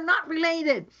 but they're not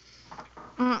related.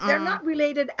 They're not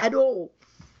related at all.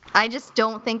 I just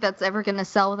don't think that's ever going to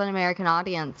sell with an American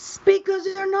audience. Because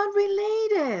they're not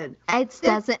related. It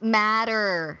doesn't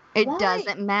matter. It Why?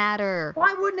 doesn't matter.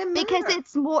 Why wouldn't it matter?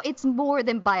 Because it's more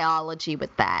than biology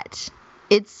with that.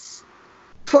 It's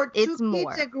for two it's kids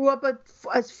more. that grew up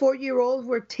as 4-year-olds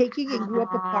were taking and grew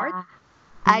up apart.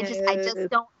 I just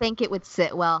don't think it would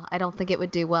sit well. I don't think it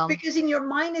would do well. Because in your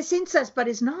mind it's incest, but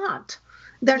it's not.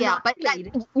 They're not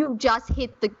related. You just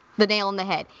hit the nail on the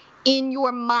head. In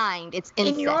your mind, it's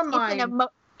incest. In your mind.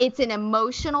 It's an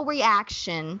emotional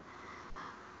reaction.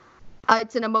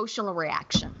 It's an emotional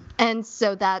reaction. And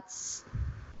so that's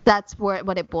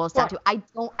what it boils down to. I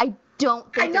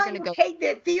don't think they're going to go. I know you hate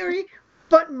that theory,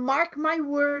 but mark my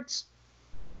words.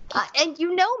 And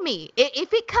you know me.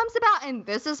 If it comes about and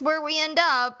this is where we end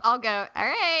up, I'll go, all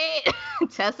right,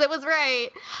 Tessa was right.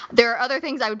 There are other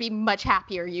things I would be much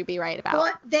happier you be right about.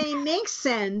 But they make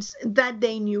sense that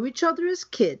they knew each other as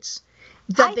kids,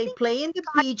 that they play in the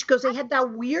beach because they had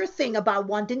that weird thing about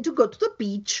wanting to go to the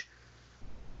beach.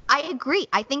 I agree.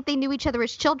 I think they knew each other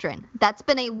as children. That's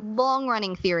been a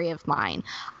long-running theory of mine.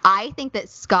 I think that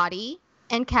Scotty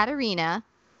and Katerina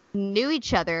knew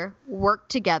each other, worked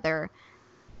together,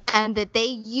 and that they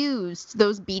used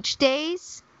those beach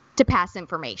days to pass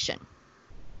information.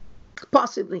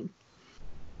 Possibly.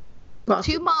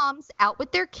 Two moms out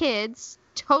with their kids,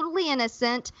 totally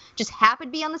innocent, just happen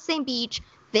to be on the same beach.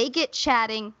 They get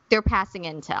chatting. They're passing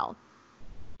intel.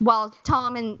 While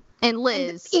Tom and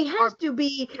Liz. It has to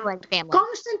be.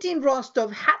 Konstantin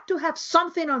Rostov had to have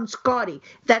something on Scotty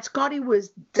that Scotty was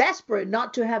desperate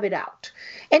not to have it out.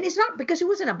 And it's not because it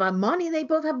wasn't about money. They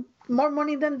both have more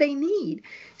money than they need.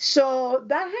 So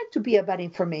that had to be about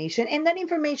information. And that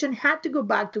information had to go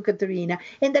back to Katerina.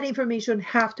 And that information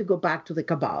had to go back to the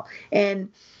cabal. And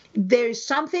there's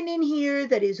something in here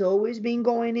that is always been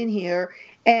going in here.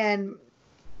 And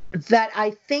that I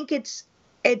think it's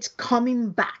coming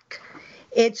back.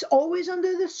 It's always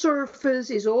under the surface.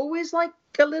 It's always like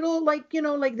a little like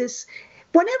this.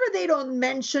 Whenever they don't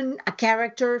mention a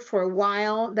character for a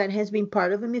while that has been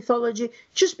part of a mythology,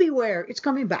 just beware. It's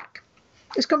coming back.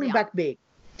 It's coming back big.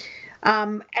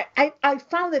 I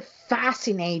found it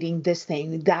fascinating, this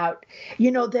thing that,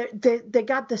 they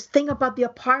got this thing about the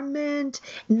apartment.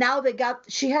 Now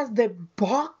she has the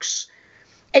box.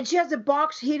 And she has the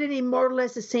box hidden in more or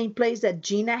less the same place that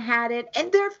Gina had it.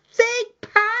 And they're fake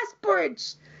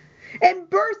passports and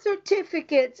birth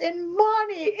certificates and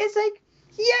money. It's like,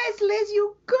 yes, Liz,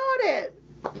 you got it.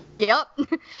 Yep.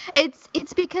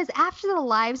 It's because after the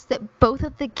lives that both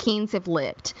of the Keens have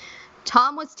lived,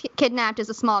 Tom was kidnapped as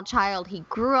a small child. He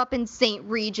grew up in St.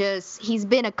 Regis. He's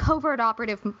been a covert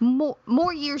operative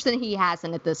more years than he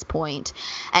hasn't at this point.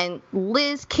 And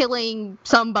Liz killing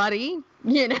somebody,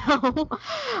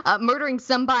 murdering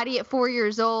somebody at 4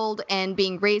 years old and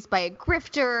being raised by a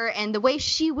grifter, and the way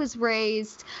she was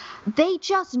raised, they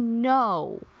just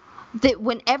know that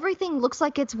when everything looks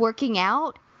like it's working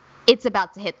out, it's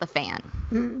about to hit the fan.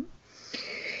 Mm-hmm.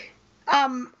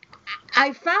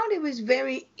 I found it was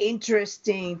very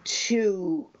interesting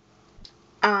to,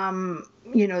 not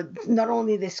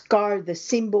only the scar, the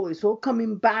symbol is all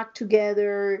coming back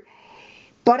together,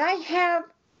 but I have,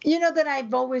 that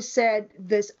I've always said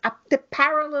this, the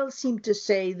parallels seem to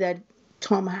say that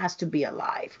Tom has to be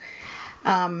alive.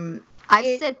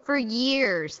 I've said for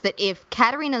years that if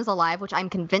Katerina's alive, which I'm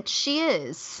convinced she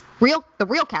is, the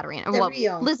real Katerina,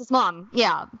 Liz's mom,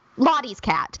 Lottie's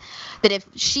cat, that if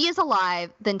she is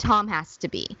alive, then Tom has to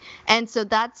be. And so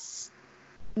that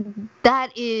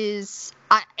is,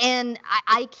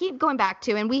 I keep going back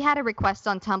to, and we had a request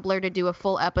on Tumblr to do a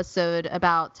full episode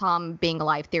about Tom being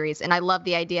alive theories, and I love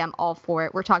the idea. I'm all for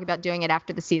it. We're talking about doing it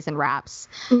after the season wraps.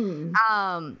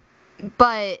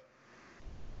 But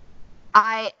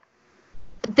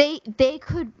they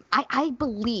could, I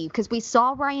believe, because we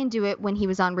saw Ryan do it when he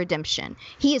was on Redemption.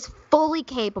 He is fully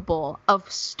capable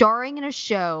of starring in a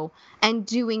show and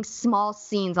doing small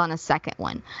scenes on a second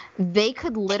one. They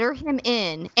could litter him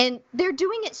in, and they're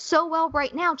doing it so well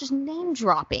right now, just name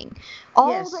dropping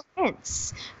all the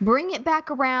hints, bring it back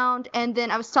around. And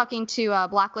then I was talking to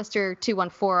Blacklister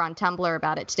 214 on Tumblr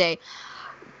about it today.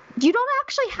 You don't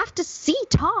actually have to see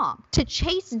Tom to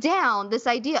chase down this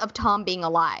idea of Tom being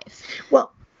alive.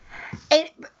 Well,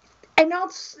 and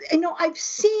also, I've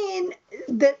seen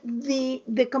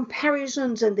the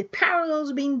comparisons and the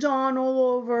parallels being done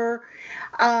all over.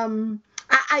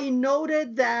 I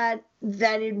noted that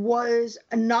it was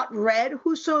not Red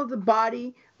who saw the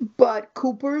body, but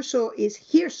Cooper, so is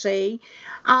hearsay.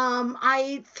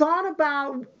 I thought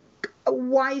about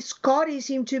why Scotty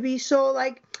seemed to be so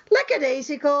like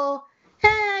lackadaisical.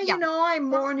 Yeah. I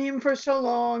mourned him for so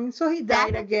long, so he That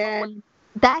died has again.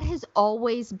 that has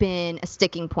always been a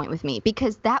sticking point with me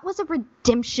because that was a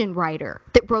redemption writer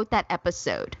that wrote that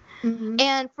episode. Hmm.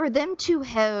 And for them to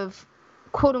have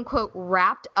quote unquote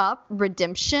wrapped up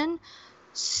redemption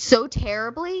so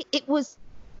terribly, it was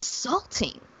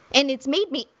insulting. And it's made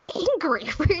me angry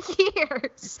for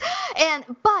years.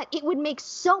 But it would make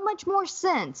so much more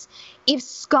sense if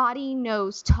Scotty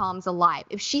knows Tom's alive.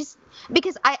 If she's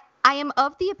because I am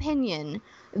of the opinion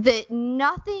that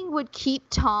nothing would keep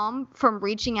Tom from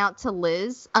reaching out to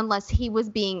Liz unless he was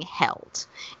being held.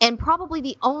 And probably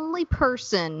the only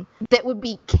person that would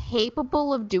be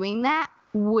capable of doing that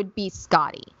would be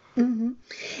Scotty. Hmm.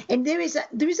 And there is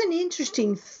an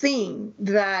interesting thing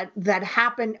that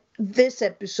happened this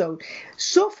episode.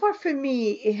 So far for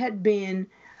me, it had been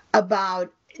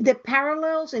about the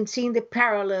parallels and seeing the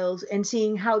parallels and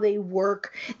seeing how they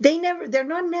work. They're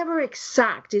not never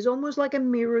exact. It's almost like a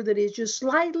mirror that is just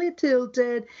slightly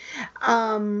tilted.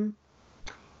 Um,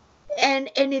 and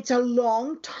it's a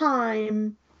long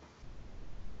time,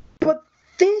 but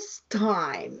this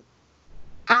time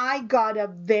I got a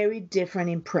very different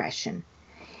impression.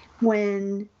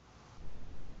 When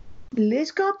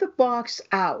Liz got the box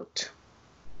out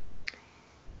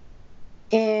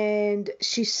and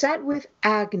she sat with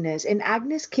Agnes, and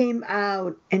Agnes came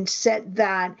out and said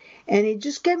that, and it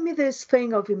just gave me this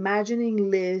thing of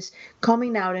imagining Liz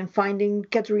coming out and finding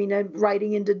Katerina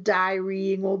writing in the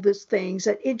diary and all these things.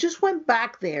 That it just went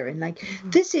back there, and like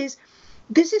Mm-hmm.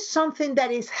 this is something that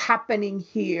is happening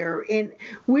here, and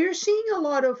we're seeing a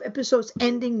lot of episodes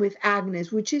ending with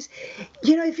Agnes, which is,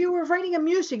 if you were writing a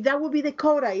music, that would be the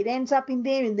coda. It ends up in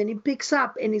there and then it picks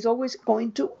up and it's always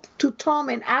going to Tom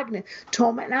and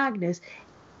Agnes.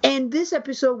 And this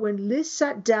episode, when Liz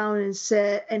sat down and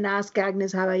said and asked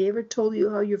Agnes, "Have I ever told you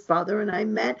how your father and I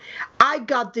met?" I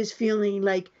got this feeling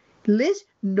like Liz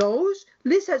knows,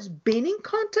 Liz has been in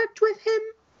contact with him.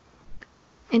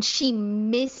 And she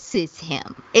misses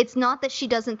him. It's not that she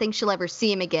doesn't think she'll ever see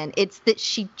him again. It's that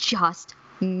she just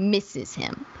misses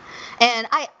him. And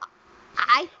I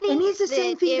And think it's the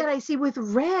same that thing if that I see with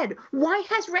Red. Why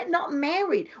has Red not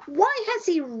married? Why has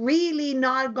he really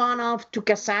not gone off to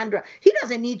Cassandra? He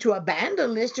doesn't need to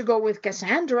abandon Liz to go with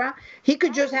Cassandra. He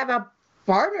could just have a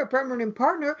partner, permanent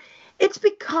partner. It's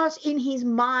because in his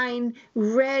mind,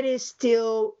 Red is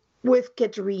still with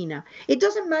Katerina. It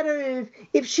doesn't matter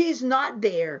if she's not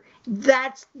there.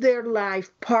 That's their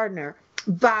life partner.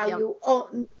 Yep. Value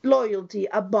loyalty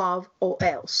above all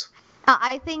else.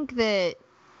 I think that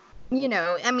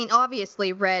I mean,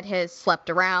 obviously, Red has slept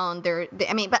around.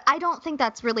 But I don't think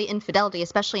that's really infidelity,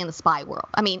 especially in the spy world.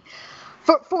 I mean,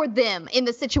 for them in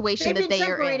the situation They've that been they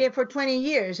are in. separated for 20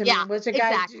 years. I Yeah, mean, what's a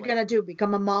guy exactly. gonna do?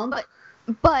 Become a monk?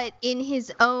 But in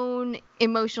his own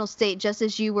emotional state, just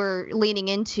as you were leaning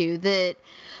into that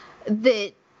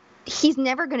he's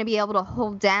never going to be able to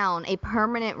hold down a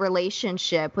permanent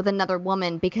relationship with another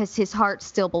woman because his heart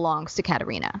still belongs to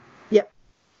Katerina. Yep.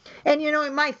 And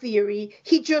in my theory,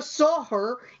 he just saw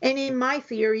her, and in my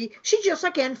theory, she just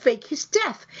again faked his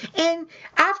death. And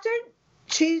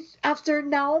after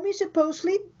Naomi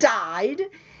supposedly died,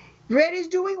 Red is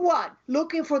doing what?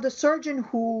 Looking for the surgeon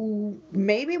who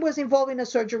maybe was involved in a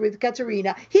surgery with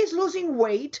Katerina. He's losing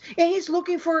weight and he's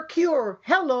looking for a cure.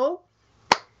 Hello.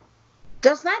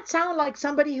 Does that sound like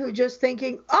somebody who just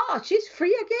thinking, "Oh, she's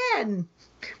free again.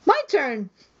 My turn."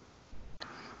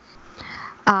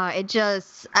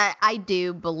 I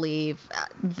do believe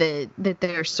that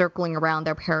they're circling around,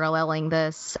 they're paralleling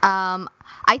this.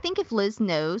 I think if Liz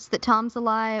knows that Tom's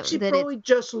alive, She that probably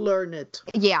just learned it.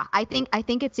 yeah, I think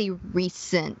it's a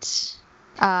recent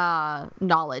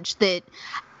knowledge that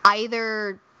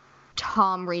either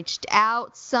Tom reached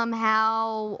out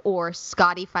somehow, or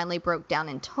Scotty finally broke down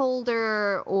and told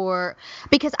her, or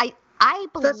because I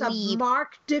There's a believe,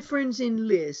 marked difference in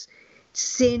Liz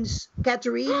since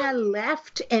Katerina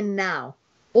left and now.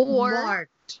 or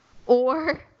Marked.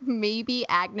 or maybe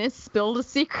Agnes spilled a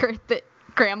secret that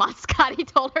Grandma Scotty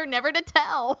told her never to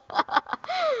tell.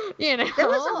 you know, There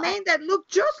was a man that looked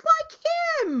just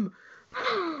like him.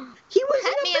 He was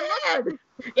That in a bed,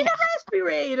 in a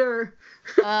respirator.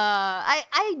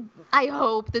 I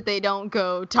hope that they don't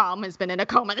go, Tom has been in a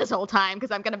coma this whole time,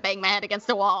 because I'm gonna bang my head against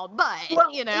the wall. But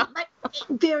Well,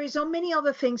 there is so many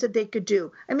other things that they could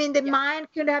do. I mean, the Yeah. mind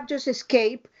could have just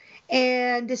escaped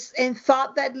and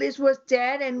thought that Liz was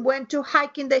dead and went to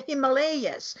hike in the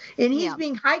Himalayas. And he's Yeah.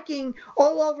 been hiking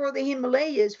all over the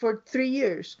Himalayas for 3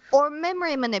 years. Or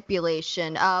memory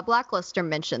manipulation. Blacklister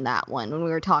mentioned that one when we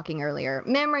were talking earlier.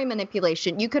 Memory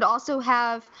manipulation. You could also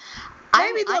have.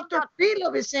 Maybe Dr.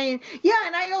 Krylov is saying, yeah,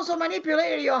 and I also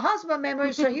manipulated your husband's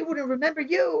memory so he wouldn't remember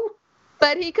you.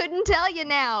 But he couldn't tell you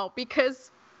now because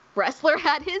Wrestler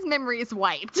had his memories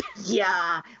wiped.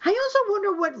 Yeah. I also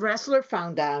wonder what Wrestler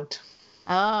found out.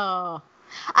 Oh.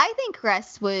 I think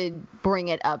Rest would bring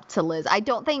it up to Liz. I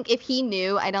don't think, if he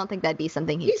knew, I don't think that'd be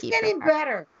something he'd keep. He's getting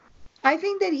better. I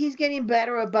think that he's getting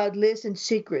better about Liz and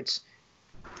secrets.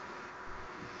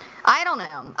 I don't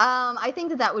know. I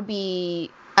think that would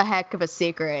be a heck of a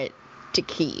secret to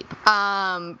keep.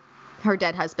 Her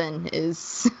dead husband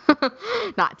is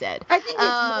not dead. I think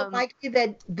it's more likely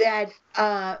that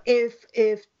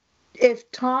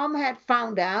if Tom had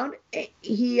found out,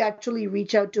 he actually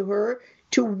reached out to her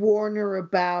to warn her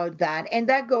about that. And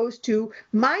that goes to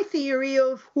my theory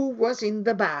of who was in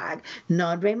the bag.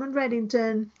 Not Raymond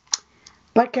Reddington,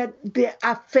 but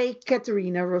a fake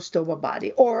Katerina Rostova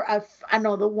body, or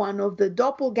another one of the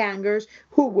doppelgangers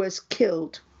who was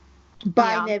killed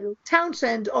by Neville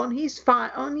Townsend on his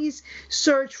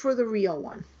search for the real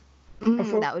one.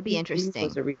 That would be interesting.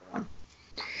 The real one.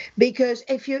 Because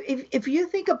if you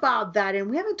think about that,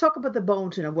 and we haven't talked about the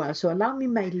bones in a while, so allow me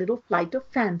my little flight of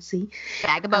fancy.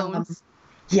 Bag of bones.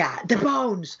 Yeah, the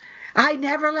bones. I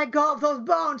never let go of those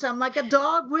bones. I'm like a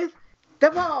dog with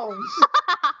the bones.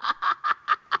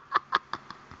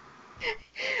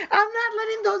 I'm not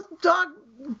letting those dog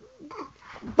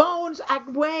bones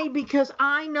away because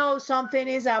I know something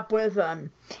is up with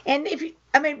them. And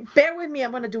bear with me.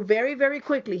 I'm going to do very, very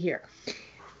quickly here.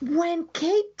 When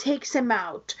Kate takes him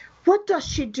out, what does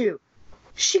she do?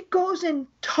 She goes and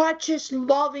touches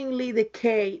lovingly the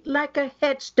Kate like a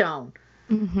headstone.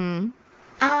 Mm-hmm.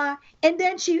 And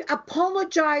then she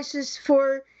apologizes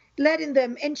for letting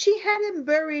them. And she had him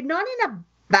buried not in a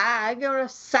bag or a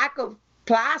sack of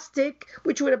plastic,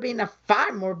 which would have been a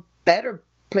far more better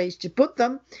place to put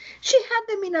them. She had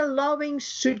them in a loving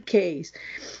suitcase,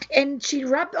 and she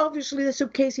wrapped obviously the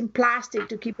suitcase in plastic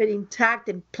to keep it intact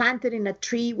and planted in a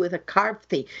tree with a carved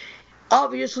thing.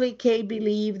 Obviously, Kate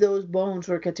believed those bones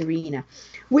were Katerina.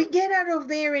 We get out of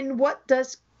there, and what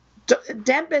does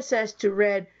Dempe says to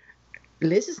Red?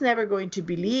 Liz is never going to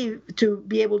be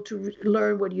able to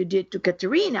learn what you did to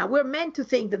Katerina. We're meant to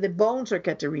think that the bones are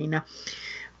Katerina,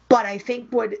 but I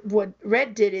think what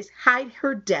Red did is hide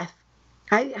her death.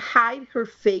 Hide her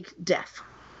fake death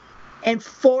and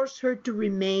force her to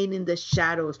remain in the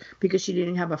shadows because she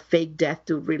didn't have a fake death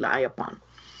to rely upon.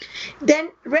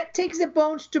 Then Red takes the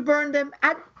bones to burn them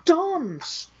at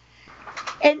Tom's.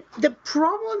 And the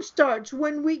problem starts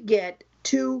when we get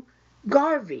to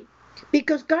Garvey,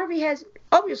 because Garvey has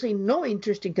obviously no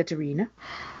interest in Katerina.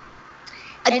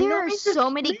 There are so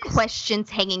many questions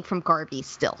hanging from Garvey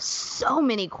still. So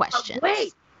many questions.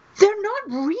 Wait. They're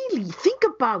not really. Think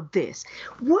about this.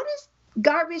 What is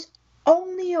Garvey's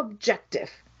only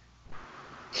objective?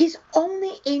 His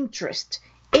only interest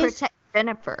is protect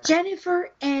Jennifer. Jennifer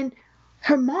and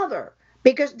her mother.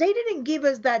 Because they didn't give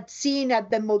us that scene at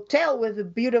the motel with a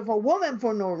beautiful woman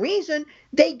for no reason.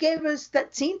 They gave us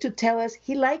that scene to tell us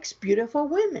he likes beautiful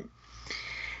women.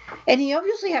 And he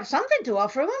obviously has something to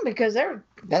offer them because there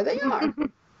they are.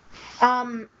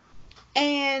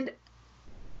 And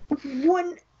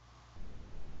when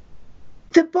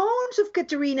the bones of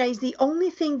Katerina is the only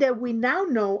thing that we now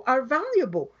know are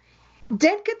valuable.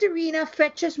 Dead Katerina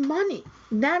fetches money.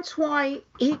 That's why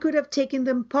he could have taken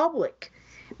them public,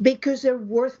 because they're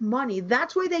worth money.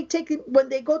 That's why they take it when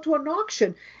they go to an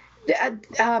auction.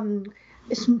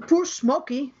 Poor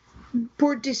Smokey,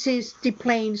 poor deceased,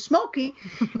 deplained Smokey,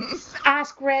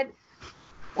 ask Red,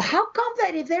 how come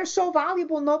that if they're so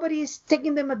valuable, nobody is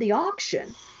taking them at the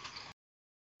auction?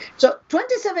 So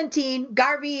 2017,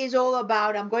 Garvey is all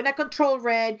about, I'm going to control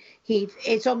Red.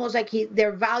 It's almost like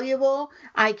they're valuable.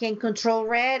 I can control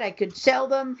Red. I could sell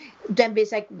them. Then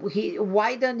it's like,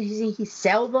 why doesn't he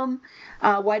sell them?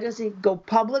 Why doesn't he go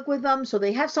public with them? So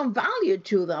they have some value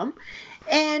to them.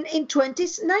 And in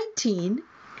 2019,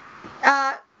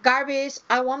 Garvey is,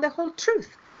 I want the whole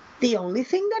truth. The only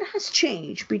thing that has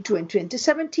changed between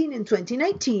 2017 and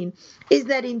 2019 is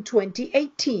that in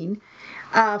 2018,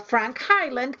 Frank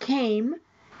Highland came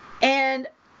and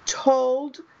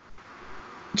told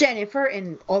Jennifer,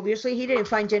 and obviously he didn't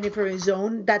find Jennifer in his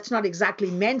own. That's not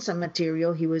exactly Mensa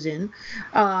material he was in.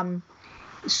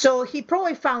 So he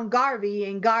probably found Garvey,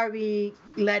 and Garvey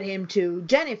led him to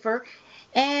Jennifer,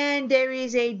 and there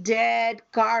is a dead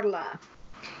Carla.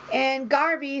 And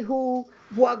Garvey, who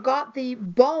got the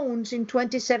bones in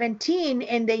 2017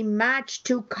 and they matched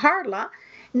to Carla,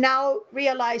 now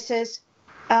realizes,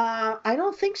 I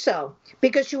don't think so,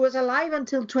 because she was alive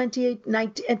until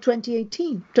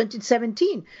 2018,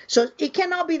 2017. So it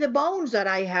cannot be the bones that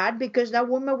I had because that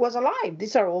woman was alive.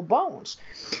 These are all bones.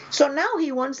 So now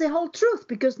he wants the whole truth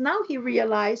because now he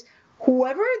realized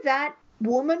whoever that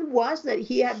woman was that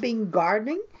he had been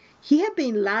guarding, he had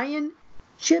been lying.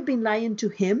 She had been lying to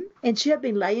him and she had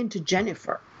been lying to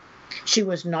Jennifer. She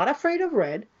was not afraid of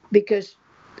Red because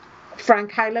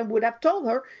Frank Highland would have told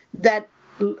her that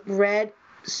Red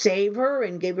saved her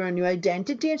and gave her a new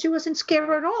identity and she wasn't scared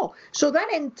at all. So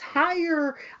that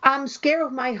entire I'm scared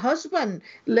of my husband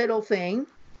little thing,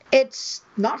 it's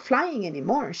not flying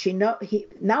anymore.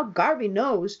 Now Garvey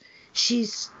knows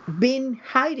she's been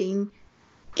hiding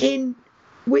in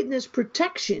witness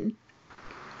protection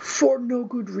for no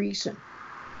good reason.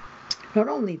 Not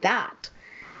only that,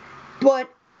 but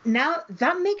now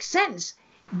that makes sense.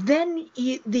 Then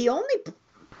the only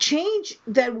change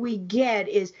that we get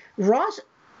is Ross.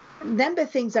 Denver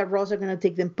thinks that Ross are going to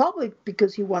take them public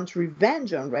because he wants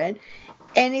revenge on Red.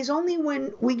 And it's only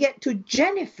when we get to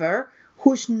Jennifer,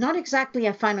 who's not exactly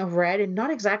a fan of Red and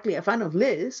not exactly a fan of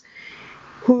Liz,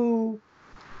 who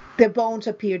the bones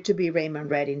appear to be Raymond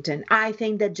Reddington. I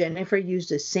think that Jennifer used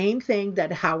the same thing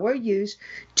that Howard used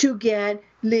to get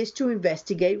Liz to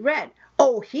investigate Red.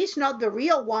 Oh, he's not the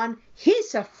real one.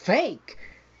 He's a fake.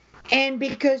 And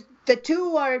because the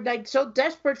two are like so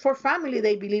desperate for family,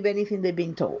 they believe anything they've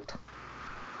been told.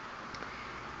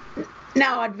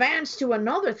 Now, advance to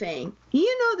another thing.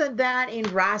 You know that in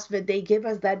Rasvet, they give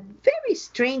us that very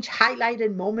strange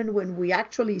highlighted moment when we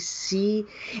actually see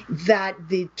that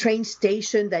the train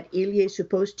station that Ilya is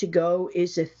supposed to go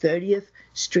is a 30th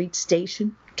Street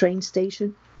station, train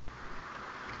station.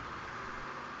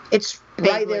 It's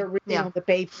right there written on the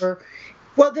paper.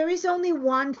 Well, there is only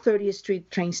one 30th Street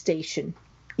train station.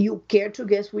 You care to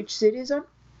guess which city is it?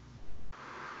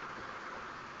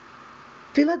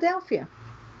 Philadelphia.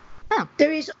 Oh.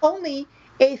 There is only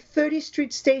a 30th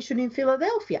Street station in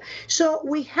Philadelphia. So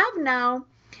we have now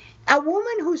a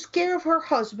woman who's scared of her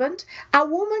husband, a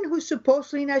woman who's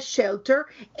supposedly in a shelter,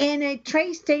 and a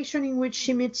train station in which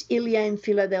she meets Ilya in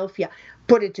Philadelphia.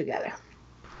 Put it together.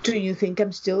 Do you think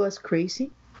I'm still as crazy?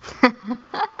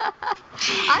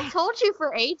 I've told you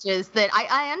for ages that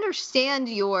I understand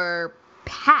your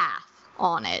path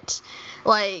on it.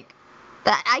 Like,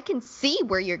 that I can see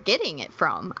where you're getting it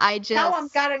from. Now I'm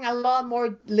getting a lot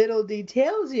more little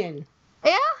details in.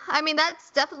 Yeah, I mean,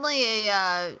 that's definitely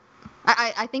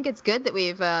I think it's good that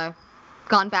we've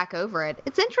gone back over it.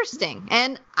 It's interesting.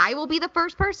 And I will be the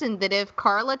first person that if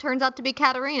Carla turns out to be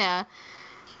Katerina,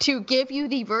 to give you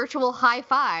the virtual high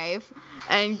five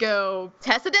and go,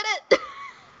 Tessa did it.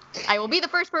 I will be the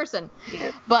first person.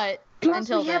 Yeah. But plus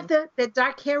until we have the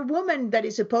dark-haired woman that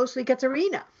is supposedly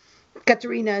Katerina.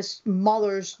 Katerina's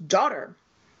mother's daughter,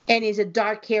 and is a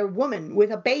dark-haired woman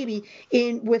with a baby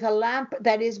with a lamp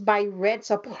that is by Red's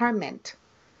apartment,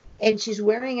 and she's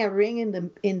wearing a ring in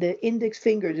the index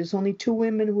finger. There's only two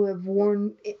women who have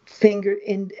worn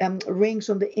rings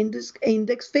on the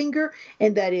index finger,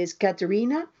 and that is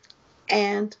Katerina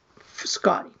and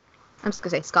Scotty. I'm just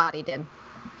gonna say Scotty did.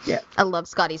 Yeah, I love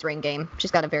Scotty's ring game.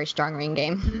 She's got a very strong ring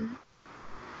game.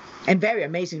 And very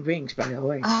amazing rings, by the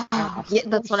way. Yeah,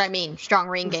 that's what I mean. Strong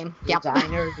ring game. Yep.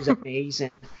 Designer is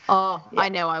amazing. Oh, yeah. I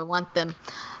know. I want them.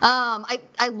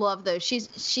 I love those. She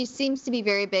seems to be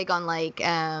very big on like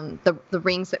the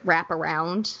rings that wrap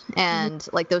around and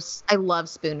like those. I love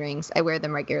spoon rings. I wear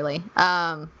them regularly.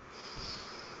 All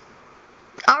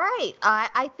right.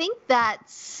 I think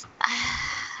that's.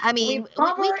 I mean, we can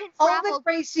travel. All the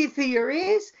crazy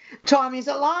theories. Tommy's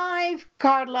alive.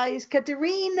 Carla is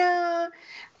Katerina.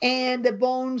 And the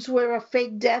bones were a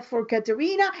fake death for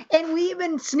Katerina. And we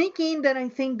even sneak in that I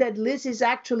think that Liz is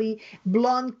actually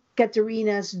blonde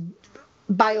Katerina's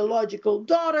biological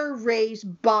daughter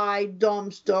raised by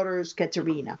Dom's daughter's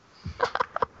Katerina.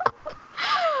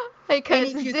 And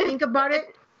if you think about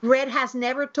it, Red has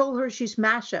never told her she's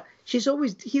Masha. He's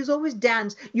always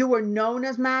danced. You were known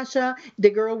as Masha.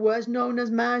 The girl was known as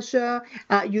Masha.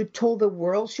 You told the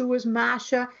world she was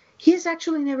Masha. He has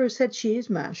actually never said she is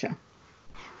Masha.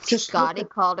 Scotty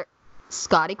called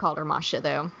her Masha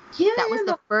though. Yeah, that was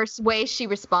the first way she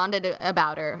responded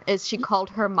about her, is she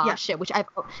called her Masha, which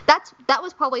that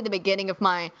was probably the beginning of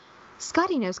my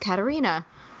Scotty knows Katerina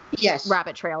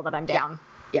rabbit trail that I'm down.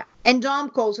 Yeah. And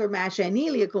Dom calls her Masha and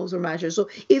Ilya calls her Masha. So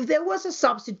if there was a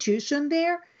substitution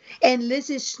there and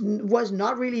Liz was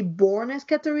not really born as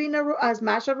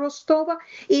Masha Rostova,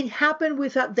 it happened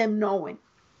without them knowing.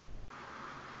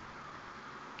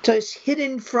 So it's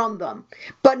hidden from them.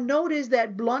 But notice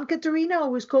that blonde Katerina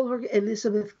always called her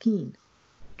Elizabeth Keene.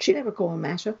 She never called her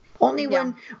Masha.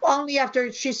 Yeah. Only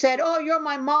after she said, "Oh, you're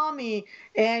my mommy,"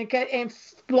 and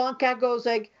blonde cat goes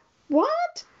like,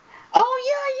 "What?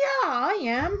 Oh yeah, I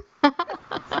am.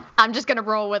 I'm just gonna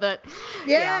roll with it.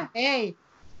 Yeah. Yeah, hey,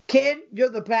 kid, you're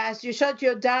the best. You shot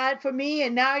your dad for me,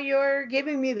 and now you're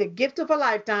giving me the gift of a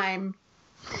lifetime."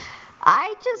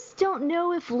 I just don't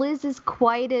know if Liz is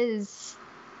quite as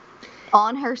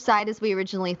on her side as we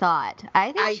originally thought.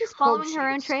 I think I she's hope following she her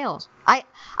own is. trail.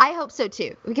 I hope so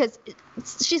too, because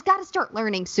she's got to start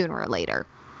learning sooner or later,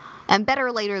 and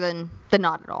better later than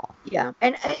not at all. Yeah,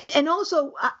 and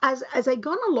also as I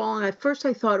gone along, at first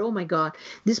I thought, oh my God,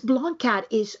 this blonde cat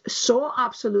is so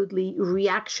absolutely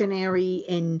reactionary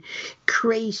and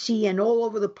crazy and all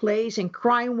over the place and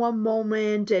crying one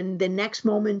moment and the next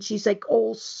moment she's like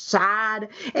all sad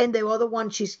and the other one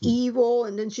she's evil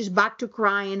and then she's back to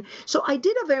crying. So I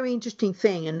did a very interesting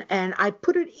thing and I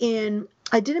put it in.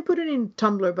 I didn't put it in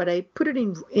Tumblr, but I put it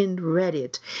in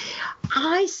Reddit.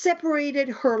 I separated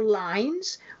her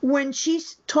lines when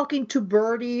she's talking to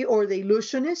Birdie or the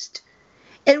illusionist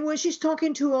and when she's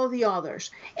talking to all the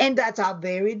others. And that's a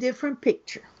very different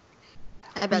picture.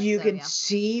 I bet You so, can yeah.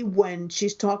 see when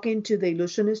she's talking to the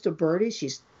illusionist or Birdie,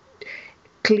 she's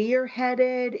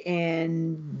clear-headed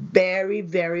and very,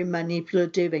 very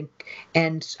manipulative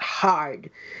and hard.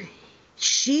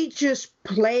 She just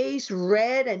plays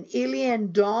Red and Ilya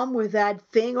and Dom with that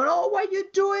thing. Oh, what you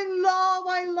doing, love?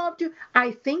 I loved you.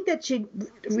 I think that she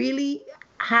really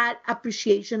had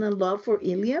appreciation and love for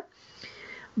Ilya,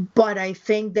 but I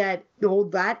think that all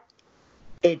that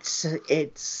it's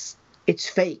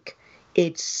fake.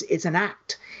 It's an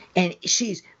act, and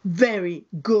she's very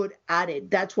good at it.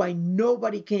 That's why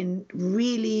nobody can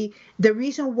really. The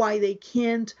reason why they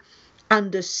can't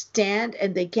understand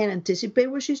and they can't anticipate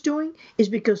what she's doing is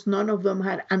because none of them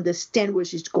had understand what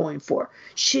she's going for.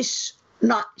 She's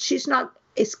not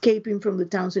escaping from the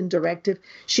Townsend directive.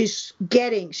 She's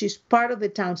part of the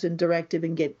Townsend directive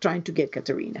and trying to get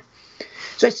Katerina.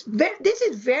 So this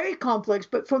is very complex,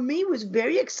 but for me it was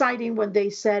very exciting when they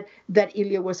said that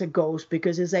Ilya was a ghost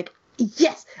because it's like,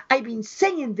 yes, I've been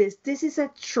saying this. This is a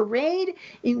charade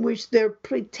in which they're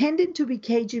pretending to be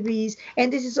KGBs,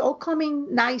 and this is all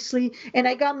coming nicely. And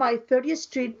I got my 30th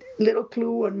Street little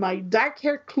clue and my dark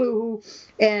hair clue,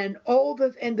 and all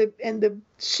the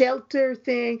shelter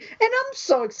thing, and I'm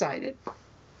so excited.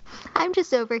 I'm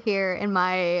just over here in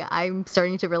I'm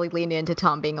starting to really lean into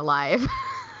Tom being alive.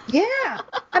 Yeah,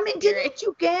 I mean, didn't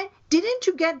you get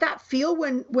that feel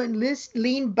when Liz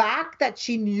leaned back that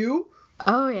she knew?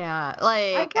 Oh yeah, I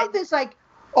like got this like,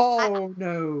 oh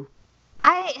no.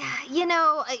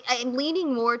 I'm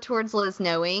leaning more towards Liz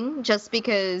knowing, just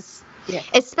because, Yeah.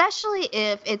 especially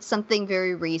if it's something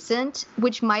very recent,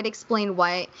 which might explain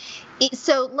why.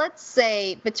 So let's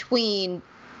say between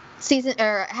season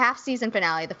or half season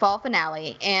finale, the fall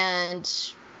finale, and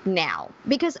now,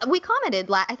 because we commented,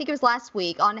 I think it was last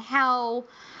week, on how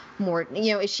more,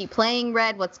 is she playing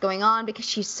Red? What's going on? Because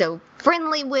she's so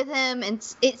friendly with him,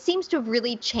 and it seems to have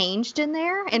really changed in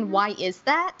there. And why is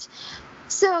that?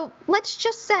 So let's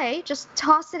just say, just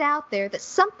toss it out there, that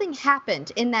something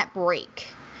happened in that break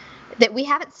that we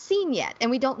haven't seen yet and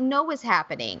we don't know is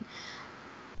happening.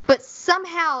 But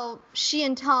somehow she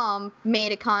and Tom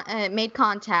made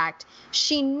contact.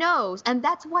 She knows, and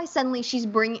that's why suddenly she's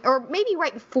bringing, or maybe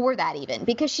right before that even,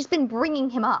 because she's been bringing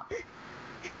him up.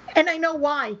 And I know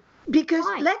why. Because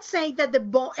Why? let's say that the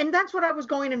bone, and that's what I was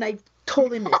going, and I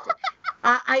totally missed it.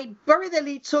 I buried the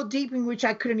lead so deep in which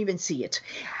I couldn't even see it.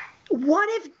 What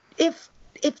if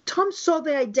Tom saw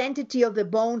the identity of the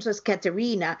bones as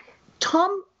Katerina?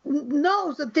 Tom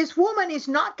knows that this woman is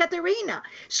not Katerina.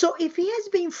 So if he has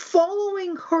been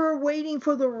following her, waiting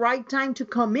for the right time to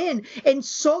come in, and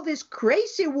saw this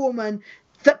crazy woman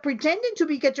that pretending to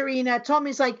be Katerina, Tom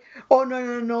is like, oh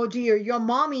no, dear, your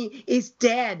mommy is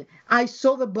dead. I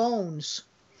saw the bones.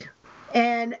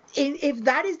 And if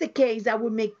that is the case, that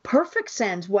would make perfect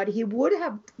sense what he would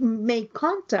have made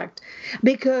contact,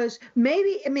 because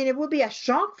maybe, I mean, it would be a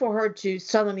shock for her to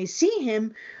suddenly see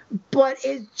him, but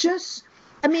it's just,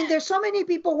 I mean, there's so many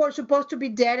people who are supposed to be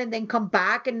dead and then come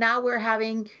back, and now we're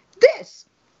having this.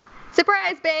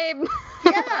 Surprise, babe!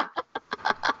 Yeah.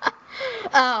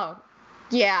 Oh,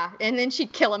 yeah, and then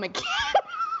she'd kill him again.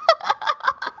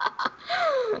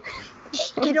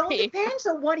 It all depends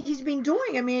on what he's been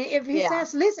doing. I mean, if he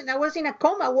says, "Listen, I was in a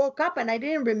coma, woke up, and I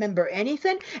didn't remember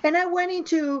anything, and I went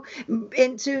into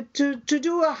to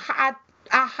do a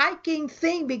hiking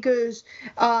thing because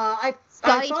I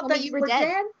Scotty thought told that me you you were were dead."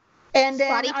 dead." And then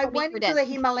Spotty I told me went you're to the dead.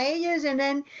 Himalayas, and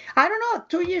then I don't know,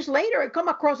 2 years later, I come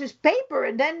across this paper,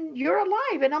 and then you're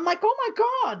alive, and I'm like, oh my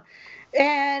God.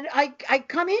 And I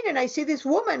come in and I see this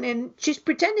woman, and she's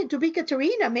pretending to be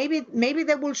Katerina. Maybe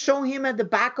they will show him at the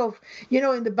back of,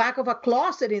 in the back of a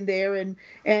closet in there, and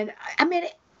I mean,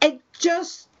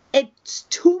 it's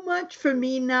too much for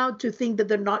me now to think that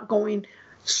they're not going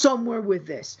somewhere with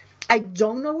this. I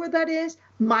don't know where that is.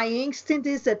 My instinct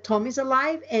is that Tommy's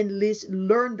alive, and Liz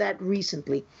learned that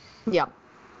recently. Yeah,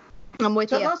 I'm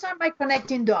with So you. those are my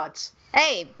connecting dots.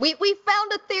 Hey, we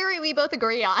found a theory we both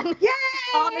agree on. Yay!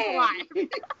 Tom is alive.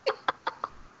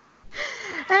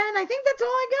 And I think that's all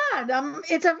I got.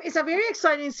 It's a very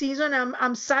exciting season.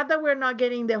 I'm sad that we're not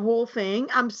getting the whole thing.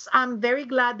 I'm very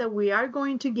glad that we are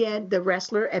going to get the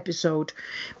wrestler episode,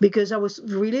 because I was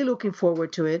really looking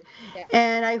forward to it. Yeah.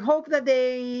 And I hope that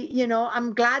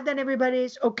I'm glad that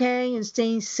everybody's okay and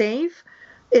staying safe.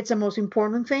 It's the most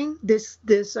important thing. This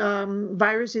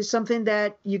virus is something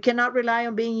that you cannot rely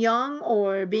on being young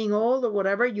or being old or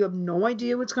whatever. You have no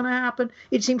idea what's going to happen.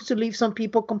 It seems to leave some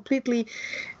people completely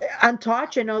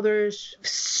untouched and others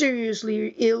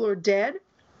seriously ill or dead.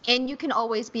 And you can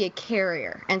always be a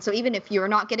carrier. And so even if you're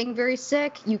not getting very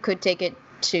sick, you could take it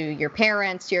to your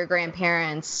parents, your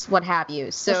grandparents, what have you.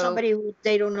 So or somebody who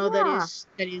they don't know that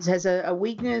has a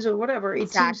weakness or whatever. It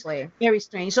seems very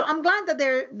strange. So I'm glad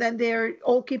that they're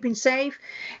all keeping safe,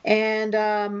 and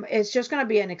it's just going to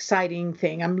be an exciting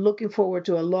thing. I'm looking forward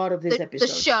to a lot of this episode.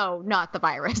 The show, not the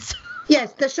virus.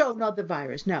 Yes, the show, not the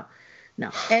virus. No.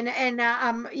 And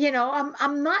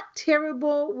I'm not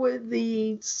terrible with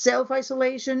the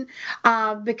self-isolation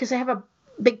because I have a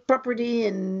big property,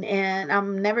 and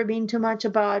I'm never been too much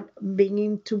about being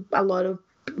into a lot of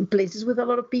places with a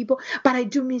lot of people, but I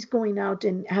do miss going out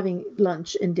and having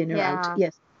lunch and dinner out.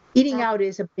 Yes, eating out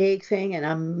is a big thing, and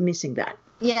I'm missing that.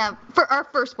 Yeah, for our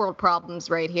first world problems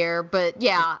right here, but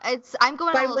yeah, I'm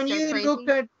going. But when you look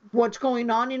at what's going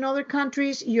on in other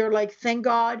countries, you're like, thank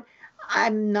God,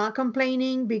 I'm not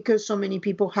complaining, because so many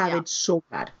people have it so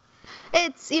bad.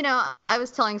 It's, I was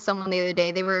telling someone the other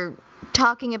day, they were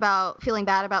talking about feeling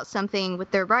bad about something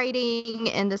with their writing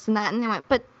and this and that, and they went,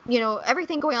 but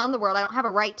everything going on in the world, I don't have a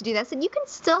right to do that. And you can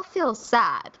still feel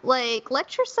sad. Like,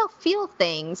 let yourself feel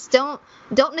things. Don't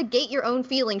negate your own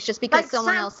feelings just because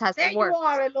someone else has to work. There you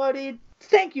are, Elodie.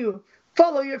 Thank you.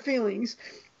 Follow your feelings.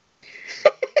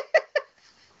 I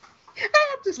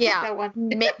have to skip that one.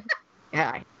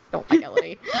 Yeah, I don't like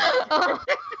Elodie.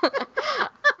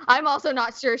 I'm also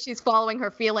not sure she's following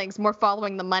her feelings, more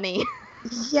following the money.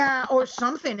 Yeah, or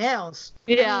something else.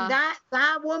 Yeah. I mean,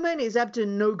 that woman is up to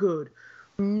no good.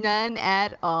 None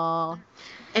at all.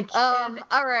 And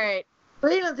all right.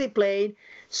 Brilliantly played.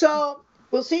 So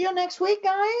we'll see you next week,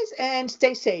 guys, and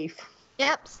stay safe.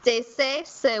 Yep, stay safe,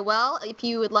 stay well. If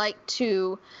you would like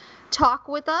to talk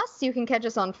with us, you can catch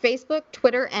us on Facebook,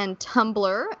 Twitter, and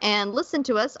Tumblr, and listen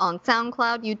to us on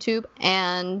SoundCloud, YouTube,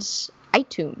 and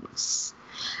iTunes.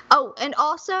 Oh, and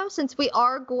also, since we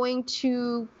are going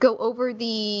to go over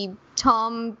the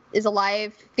Tom is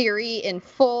alive theory in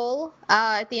full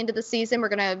at the end of the season, we're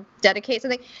going to dedicate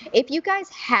something. If you guys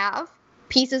have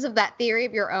pieces of that theory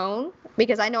of your own,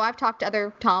 because I know I've talked to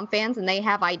other Tom fans and they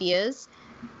have ideas,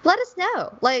 let us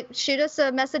know. Like, shoot us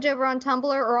a message over on Tumblr,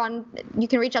 or you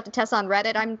can reach out to Tessa on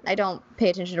Reddit. I don't pay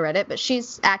attention to Reddit, but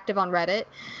she's active on Reddit.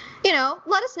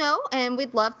 Let us know, and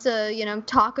we'd love to,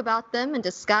 talk about them and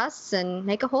discuss and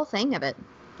make a whole thing of it.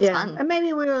 It's fun. And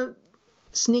maybe we'll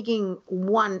sneaking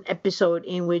one episode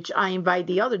in which I invite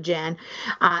the other Jan,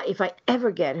 if I ever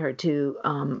get her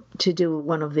to do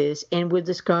one of these, and we'll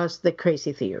discuss the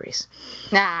crazy theories.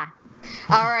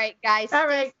 All right, guys. All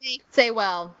right. Stay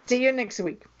well. See you next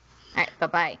week. All right.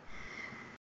 Bye-bye.